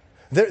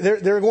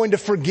 They're going to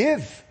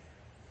forgive.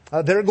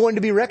 They're going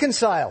to be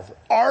reconciled.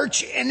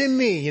 Arch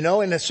enemy, in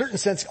a certain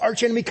sense,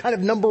 arch enemy kind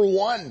of number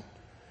one.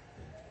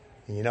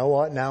 And you know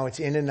what? Now it's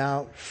in and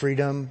out,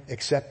 freedom,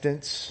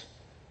 acceptance,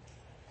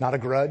 not a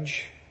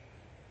grudge.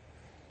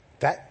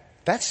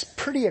 That's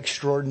pretty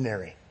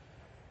extraordinary.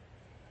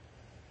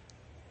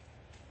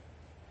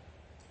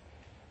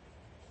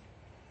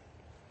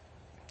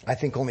 I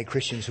think only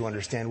Christians who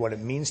understand what it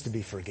means to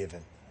be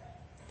forgiven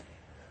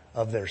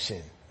of their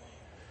sin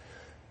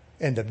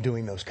end up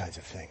doing those kinds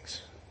of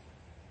things.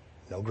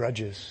 No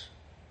grudges.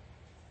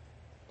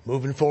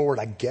 Moving forward,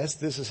 I guess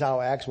this is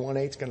how Acts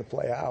 1:8 is going to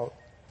play out.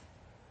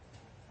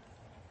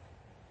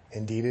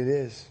 Indeed it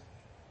is.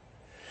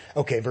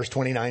 Okay, verse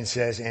 29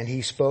 says, and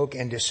he spoke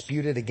and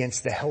disputed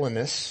against the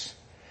Hellenists.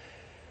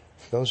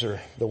 Those are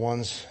the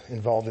ones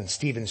involved in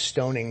Stephen's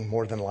stoning,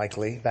 more than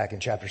likely, back in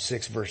chapter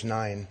 6, verse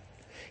 9.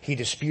 He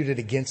disputed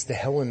against the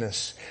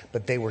Hellenists,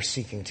 but they were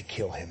seeking to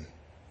kill him.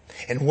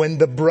 And when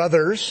the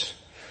brothers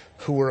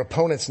who were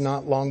opponents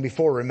not long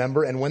before,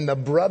 remember? And when the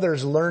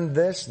brothers learned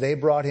this, they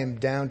brought him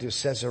down to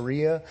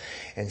Caesarea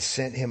and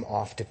sent him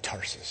off to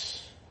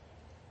Tarsus.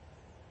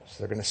 So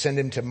they're going to send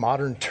him to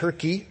modern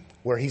Turkey,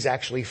 where he's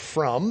actually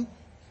from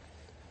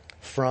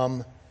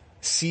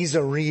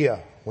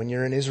Caesarea. When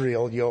you're in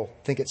Israel, you'll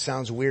think it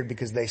sounds weird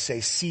because they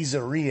say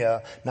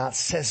Caesarea, not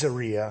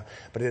Caesarea,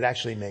 but it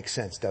actually makes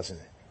sense, doesn't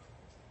it?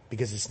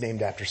 Because it's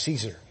named after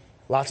Caesar.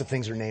 Lots of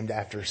things are named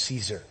after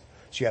Caesar.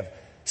 So you have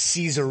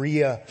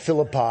Caesarea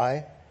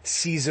Philippi,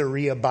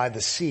 Caesarea by the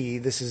sea.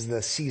 This is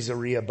the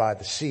Caesarea by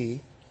the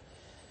sea,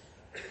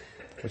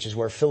 which is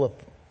where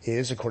Philip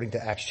is, according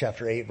to Acts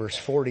chapter 8, verse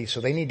 40.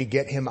 So they need to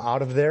get him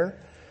out of there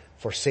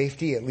for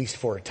safety, at least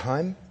for a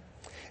time.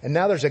 And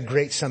now there's a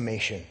great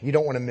summation. You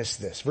don't want to miss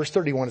this. Verse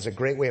 31 is a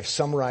great way of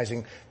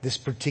summarizing this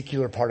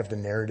particular part of the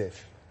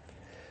narrative.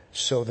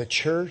 So the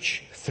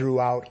church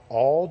throughout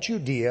all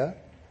Judea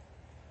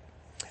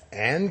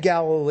and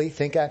Galilee,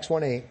 think Acts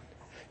 1:8,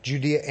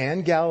 Judea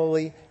and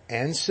Galilee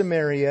and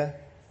Samaria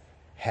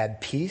had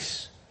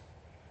peace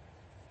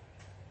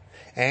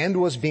and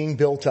was being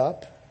built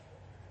up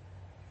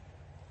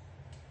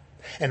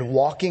and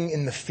walking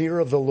in the fear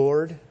of the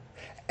Lord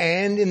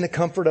and in the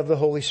comfort of the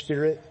Holy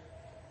Spirit.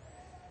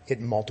 It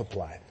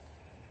multiplied.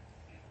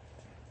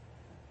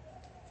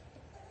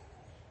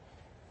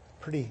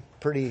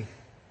 Pretty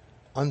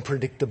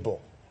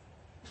unpredictable.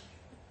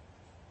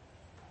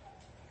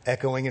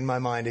 Echoing in my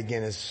mind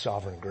again is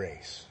sovereign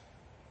grace.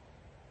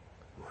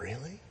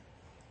 Really?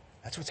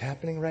 That's what's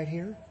happening right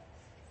here?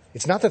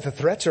 It's not that the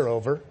threats are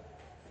over.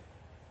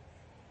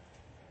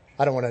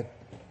 I don't want to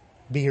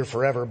be here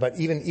forever, but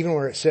even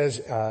where it says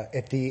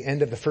at the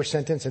end of the first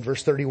sentence in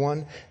verse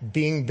 31,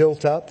 being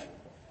built up,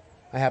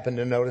 I happen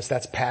to notice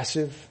that's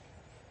passive.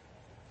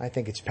 I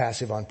think it's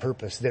passive on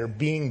purpose. They're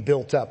being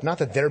built up. Not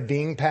that they're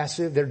being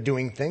passive. They're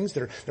doing things.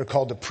 They're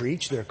called to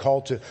preach. They're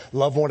called to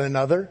love one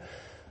another.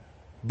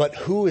 But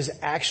who is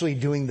actually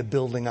doing the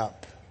building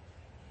up?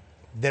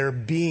 They're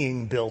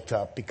being built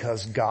up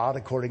because God,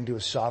 according to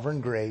His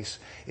sovereign grace,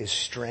 is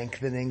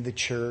strengthening the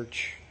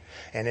church.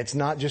 And it's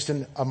not just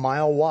a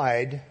mile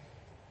wide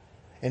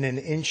and an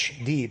inch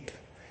deep.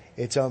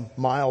 It's a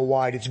mile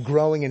wide. It's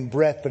growing in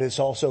breadth, but it's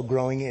also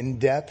growing in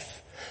depth.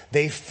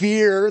 They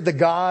fear the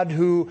God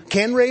who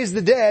can raise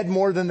the dead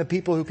more than the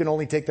people who can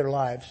only take their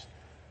lives.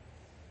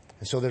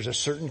 And so there's a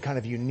certain kind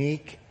of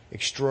unique,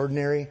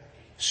 extraordinary,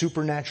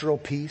 supernatural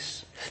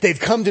peace. They've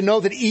come to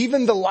know that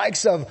even the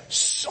likes of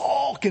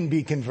Saul can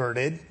be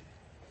converted.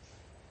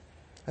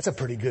 That's a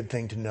pretty good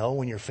thing to know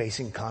when you're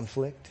facing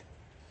conflict.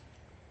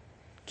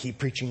 Keep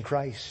preaching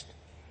Christ.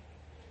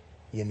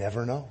 You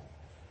never know.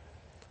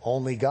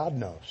 Only God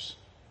knows.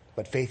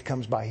 But faith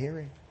comes by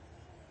hearing.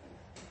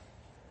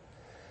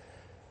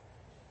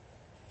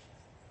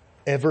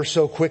 Ever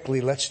so quickly,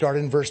 let's start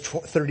in verse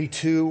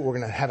 32. We're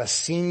going to have a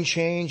scene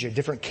change, a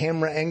different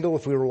camera angle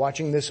if we were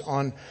watching this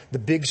on the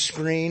big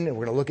screen. And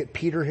we're going to look at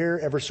Peter here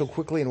ever so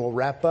quickly and we'll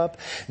wrap up.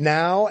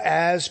 Now,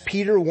 as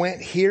Peter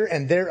went here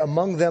and there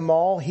among them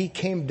all, he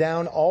came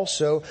down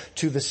also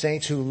to the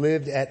saints who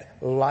lived at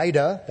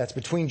Lydda. That's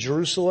between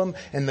Jerusalem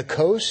and the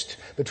coast,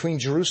 between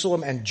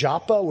Jerusalem and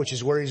Joppa, which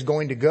is where he's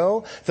going to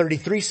go.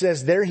 33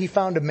 says, there he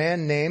found a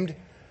man named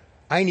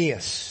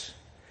Aeneas,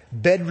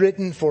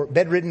 bedridden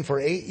for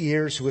 8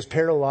 years, who was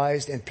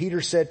paralyzed. And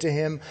Peter said to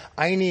him,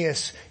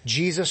 Aeneas,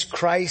 Jesus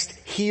Christ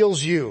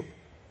heals you.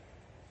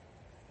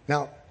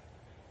 Now,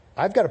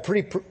 I've got a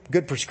pretty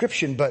good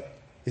prescription, but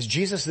is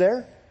Jesus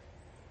there?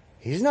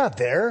 He's not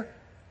there.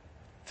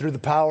 Through the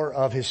power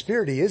of His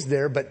Spirit, He is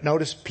there. But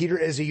notice Peter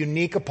is a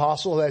unique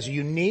apostle who has a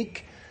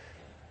unique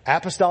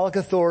apostolic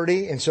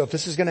authority. And so if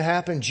this is going to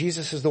happen,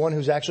 Jesus is the one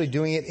who's actually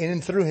doing it in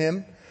and through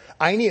him.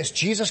 Aeneas,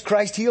 Jesus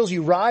Christ heals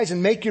you. Rise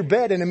and make your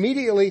bed. And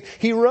immediately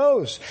he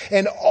rose.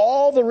 And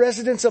all the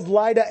residents of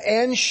Lydda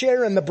and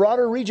Sharon, the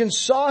broader region,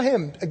 saw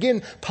him.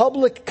 Again,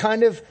 public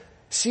kind of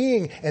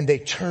seeing. And they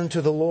turned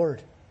to the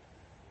Lord.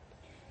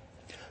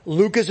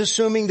 Luke is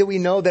assuming that we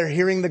know they're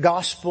hearing the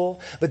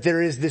gospel, but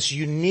there is this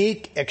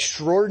unique,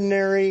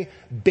 extraordinary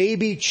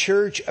baby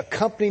church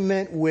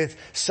accompaniment with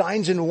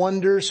signs and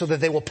wonders so that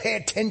they will pay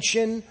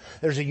attention.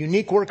 There's a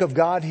unique work of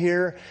God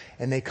here,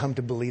 and they come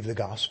to believe the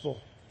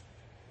gospel.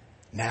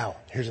 Now,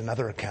 here's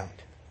another account.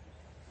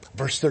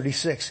 Verse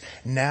 36.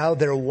 Now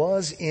there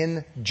was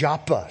in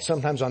Joppa.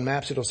 Sometimes on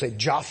maps it'll say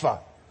Jaffa.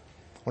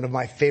 One of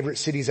my favorite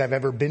cities I've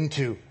ever been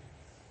to.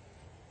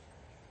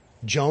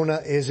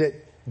 Jonah is at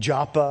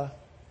Joppa.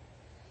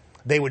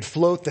 They would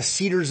float the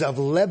cedars of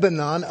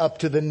Lebanon up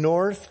to the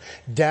north,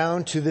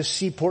 down to the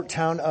seaport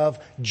town of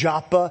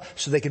Joppa,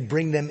 so they could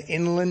bring them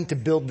inland to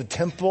build the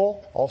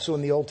temple, also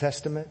in the Old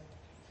Testament.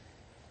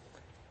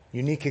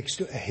 Unique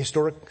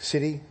historic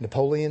city.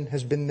 Napoleon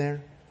has been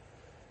there.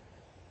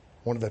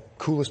 One of the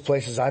coolest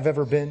places I've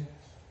ever been.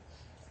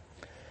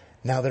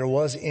 Now there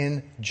was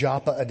in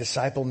Joppa a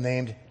disciple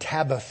named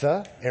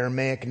Tabitha,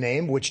 Aramaic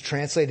name, which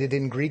translated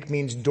in Greek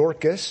means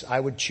Dorcas. I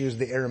would choose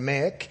the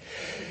Aramaic.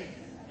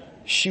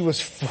 She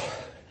was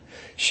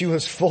She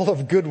was full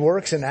of good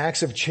works and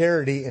acts of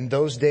charity. In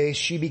those days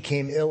she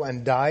became ill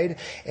and died.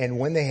 And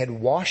when they had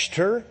washed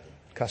her,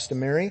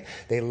 customary,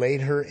 they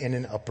laid her in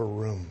an upper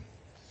room.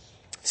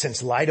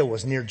 Since Lydda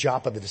was near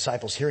Joppa, the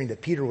disciples, hearing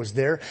that Peter was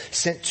there,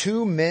 sent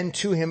 2 men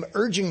to him,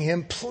 urging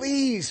him,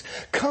 please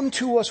come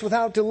to us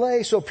without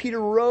delay. So Peter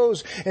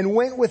rose and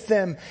went with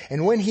them.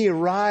 And when he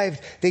arrived,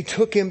 they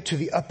took him to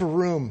the upper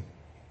room.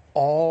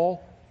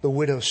 All the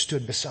widows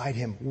stood beside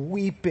him,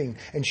 weeping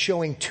and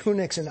showing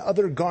tunics and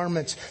other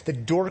garments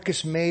that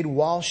Dorcas made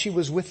while she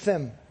was with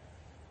them.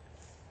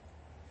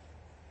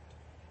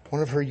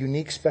 One of her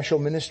unique special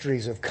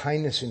ministries of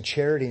kindness and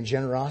charity and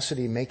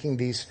generosity, making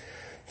these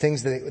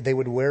things that they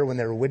would wear when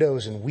they were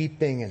widows and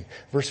weeping. And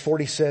verse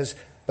 40 says,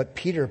 but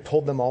Peter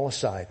pulled them all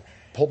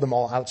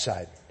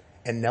outside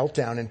and knelt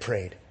down and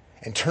prayed.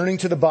 And turning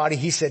to the body,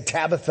 he said,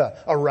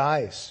 Tabitha,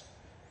 arise.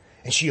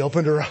 And she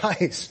opened her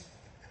eyes.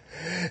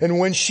 And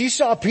when she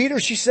saw Peter,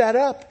 she sat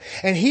up,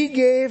 and he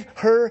gave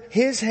her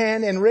his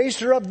hand and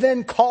raised her up.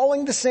 Then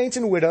calling the saints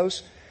and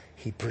widows,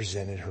 he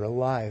presented her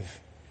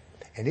alive.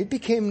 And it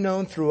became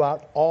known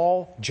throughout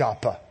all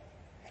Joppa.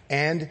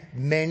 And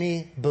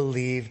many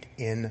believed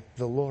in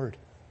the Lord.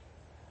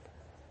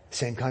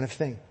 Same kind of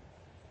thing.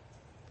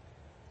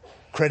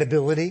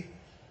 Credibility.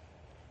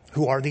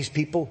 Who are these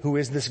people? Who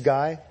is this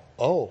guy?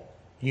 Oh,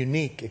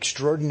 unique,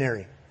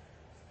 extraordinary.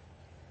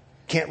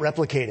 Can't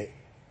replicate it.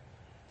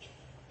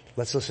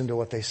 Let's listen to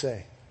what they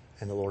say.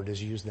 And the Lord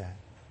has used that.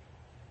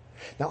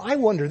 Now I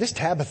wonder, this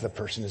Tabitha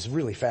person is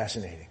really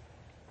fascinating.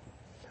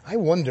 I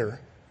wonder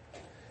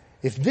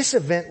if this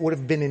event would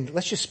have been in,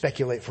 let's just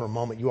speculate for a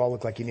moment. You all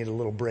look like you need a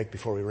little break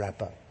before we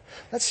wrap up.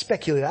 Let's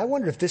speculate. I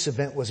wonder if this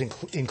event was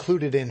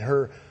included in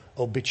her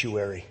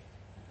obituary.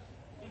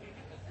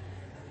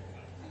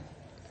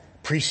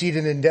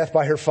 Preceded in death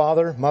by her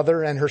father,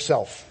 mother, and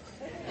herself.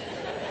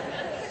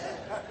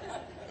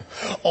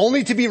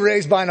 Only to be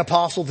raised by an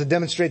apostle to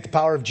demonstrate the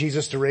power of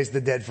Jesus to raise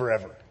the dead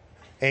forever.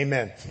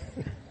 Amen.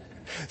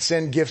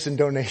 Send gifts and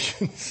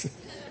donations.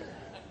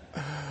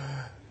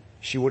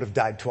 She would have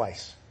died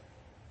twice.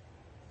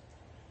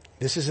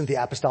 This isn't the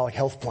apostolic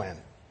health plan.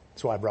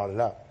 That's why I brought it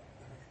up.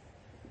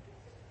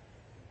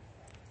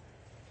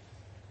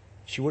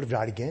 She would have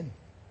died again.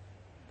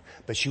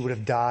 But she would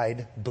have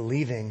died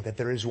believing that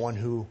there is one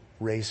who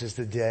raises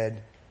the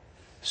dead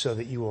so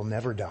that you will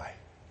never die,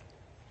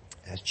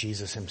 as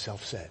Jesus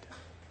himself said.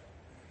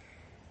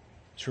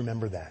 Just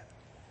remember that.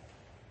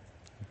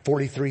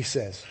 43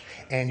 says,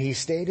 and he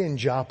stayed in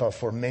Joppa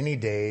for many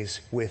days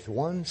with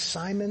one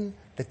Simon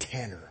the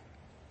tanner.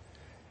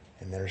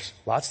 And there's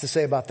lots to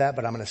say about that,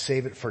 but I'm going to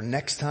save it for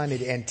next time.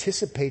 It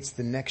anticipates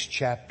the next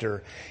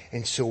chapter,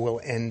 and so we'll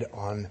end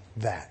on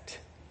that.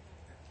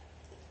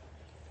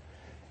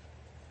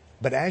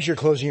 But as you're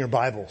closing your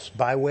Bibles,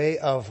 by way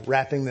of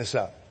wrapping this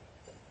up,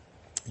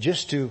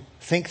 just to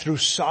think through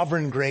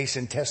sovereign grace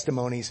and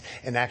testimonies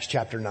in Acts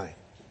chapter 9.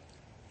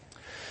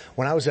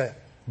 When I was a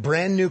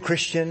brand new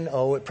Christian,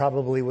 it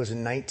probably was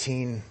in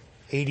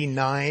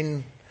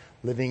 1989,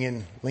 living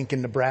in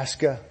Lincoln,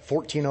 Nebraska,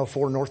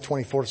 1404 North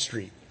 24th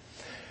Street.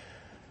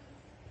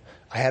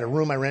 I had a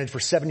room I rented for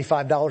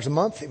 $75 a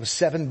month. It was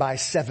 7 by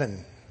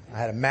 7. I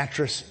had a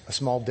mattress, a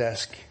small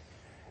desk,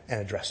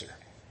 and a dresser.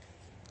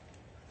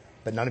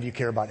 But none of you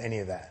care about any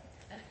of that.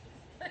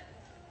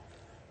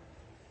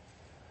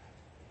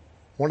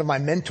 One of my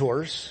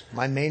mentors,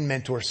 my main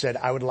mentor, said,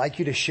 I would like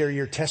you to share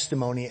your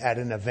testimony at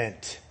an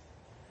event.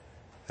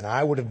 And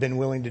I would have been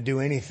willing to do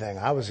anything.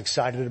 I was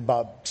excited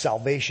about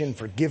salvation,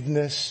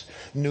 forgiveness,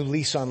 new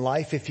lease on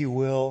life, if you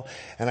will.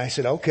 And I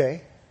said,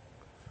 okay,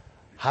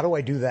 how do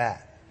I do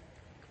that?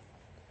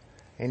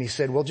 And he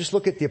said, well, just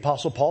look at the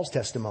Apostle Paul's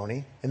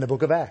testimony in the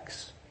book of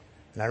Acts.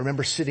 And I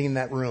remember sitting in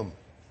that room,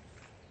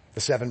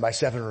 the 7 by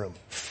 7 room,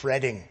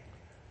 fretting,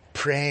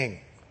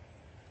 praying,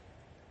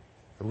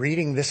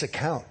 reading this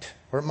account.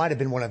 Or it might have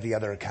been one of the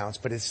other accounts,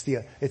 but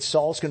it's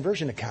Saul's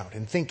conversion account,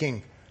 and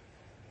thinking,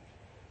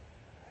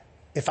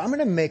 if I'm going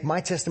to make my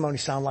testimony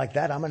sound like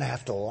that, I'm going to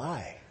have to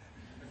lie.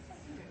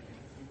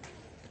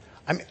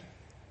 I mean,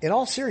 in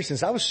all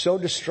seriousness, I was so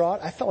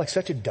distraught. I felt like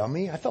such a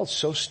dummy. I felt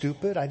so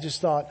stupid. I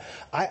just thought,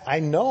 I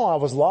know I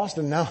was lost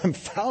and now I'm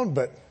found,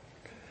 but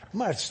I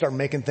might have to start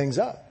making things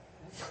up,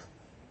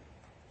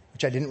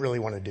 which I didn't really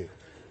want to do.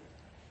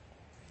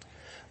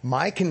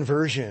 My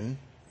conversion,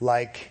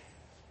 like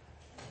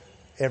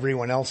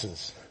everyone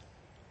else's,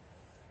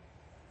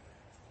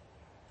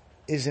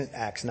 isn't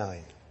Acts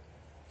 9.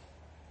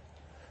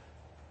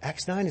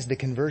 Acts 9 is the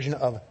conversion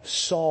of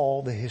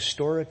Saul, the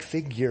historic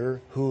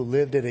figure who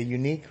lived at a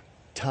unique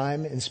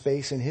time and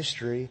space in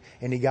history,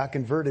 and he got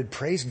converted.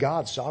 Praise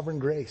God, sovereign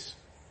grace.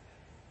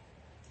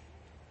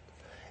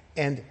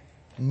 And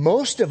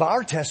most of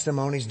our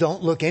testimonies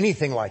don't look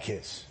anything like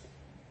his.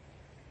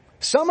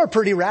 Some are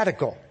pretty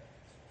radical.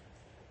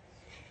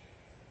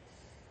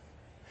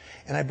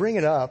 And I bring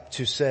it up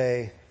to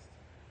say,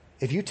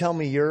 if you tell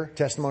me your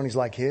testimony's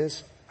like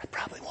his, I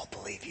probably won't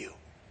believe you.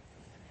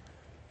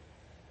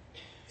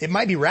 It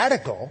might be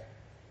radical,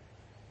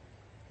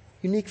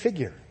 unique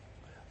figure,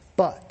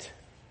 but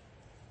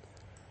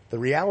the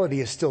reality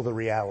is still the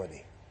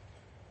reality,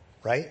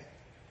 right?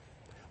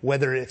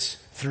 Whether it's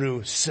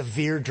through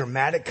severe,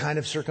 dramatic kind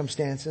of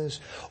circumstances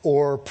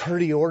or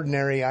pretty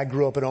ordinary, I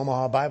grew up at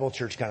Omaha Bible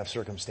Church kind of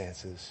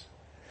circumstances,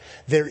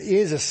 there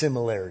is a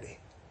similarity.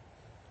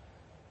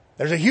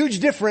 There's a huge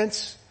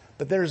difference,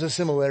 but there's a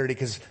similarity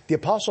because the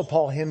Apostle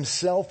Paul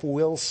himself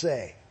will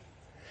say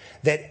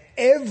that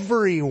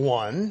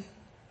everyone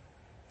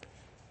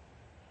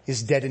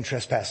is dead in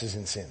trespasses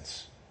and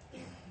sins.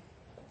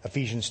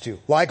 Ephesians 2.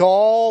 Like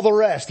all the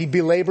rest, he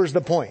belabors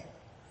the point.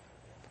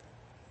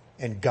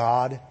 And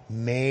God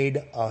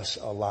made us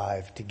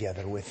alive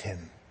together with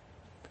him.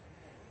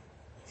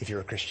 If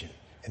you're a Christian.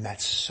 And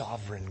that's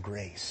sovereign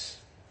grace.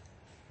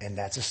 And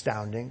that's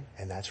astounding.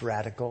 And that's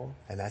radical.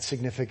 And that's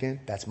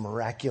significant. That's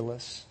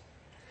miraculous.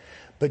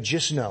 But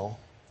just know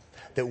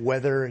that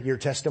whether your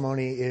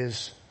testimony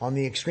is on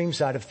the extreme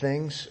side of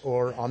things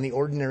or on the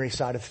ordinary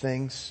side of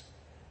things,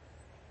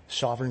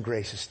 sovereign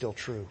grace is still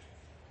true.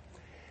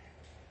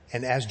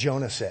 And as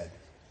Jonah said,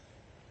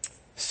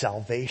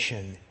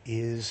 salvation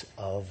is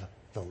of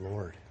the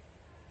Lord.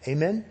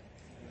 Amen?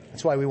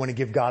 That's why we want to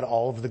give God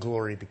all of the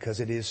glory, because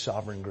it is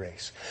sovereign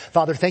grace.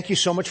 Father, thank you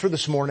so much for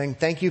this morning.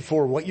 Thank you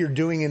for what you're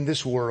doing in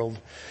this world.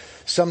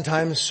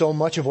 Sometimes so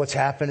much of what's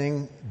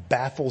happening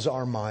baffles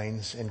our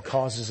minds and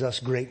causes us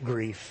great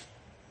grief.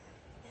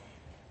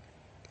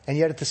 And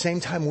yet at the same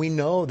time, we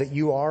know that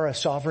you are a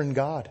sovereign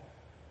God.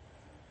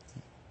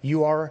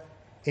 You are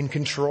in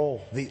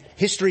control. The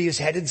history is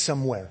headed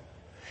somewhere.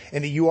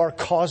 And that you are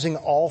causing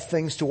all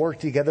things to work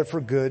together for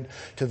good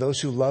to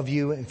those who love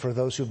you and for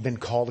those who have been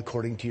called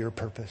according to your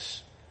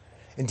purpose.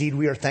 Indeed,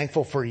 we are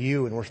thankful for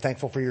you, and we're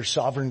thankful for your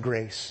sovereign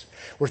grace.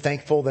 We're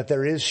thankful that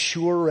there is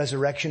sure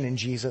resurrection in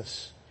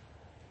Jesus.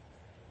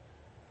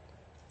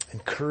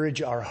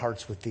 Encourage our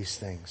hearts with these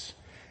things.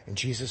 In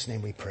Jesus'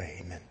 name we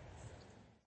pray. Amen.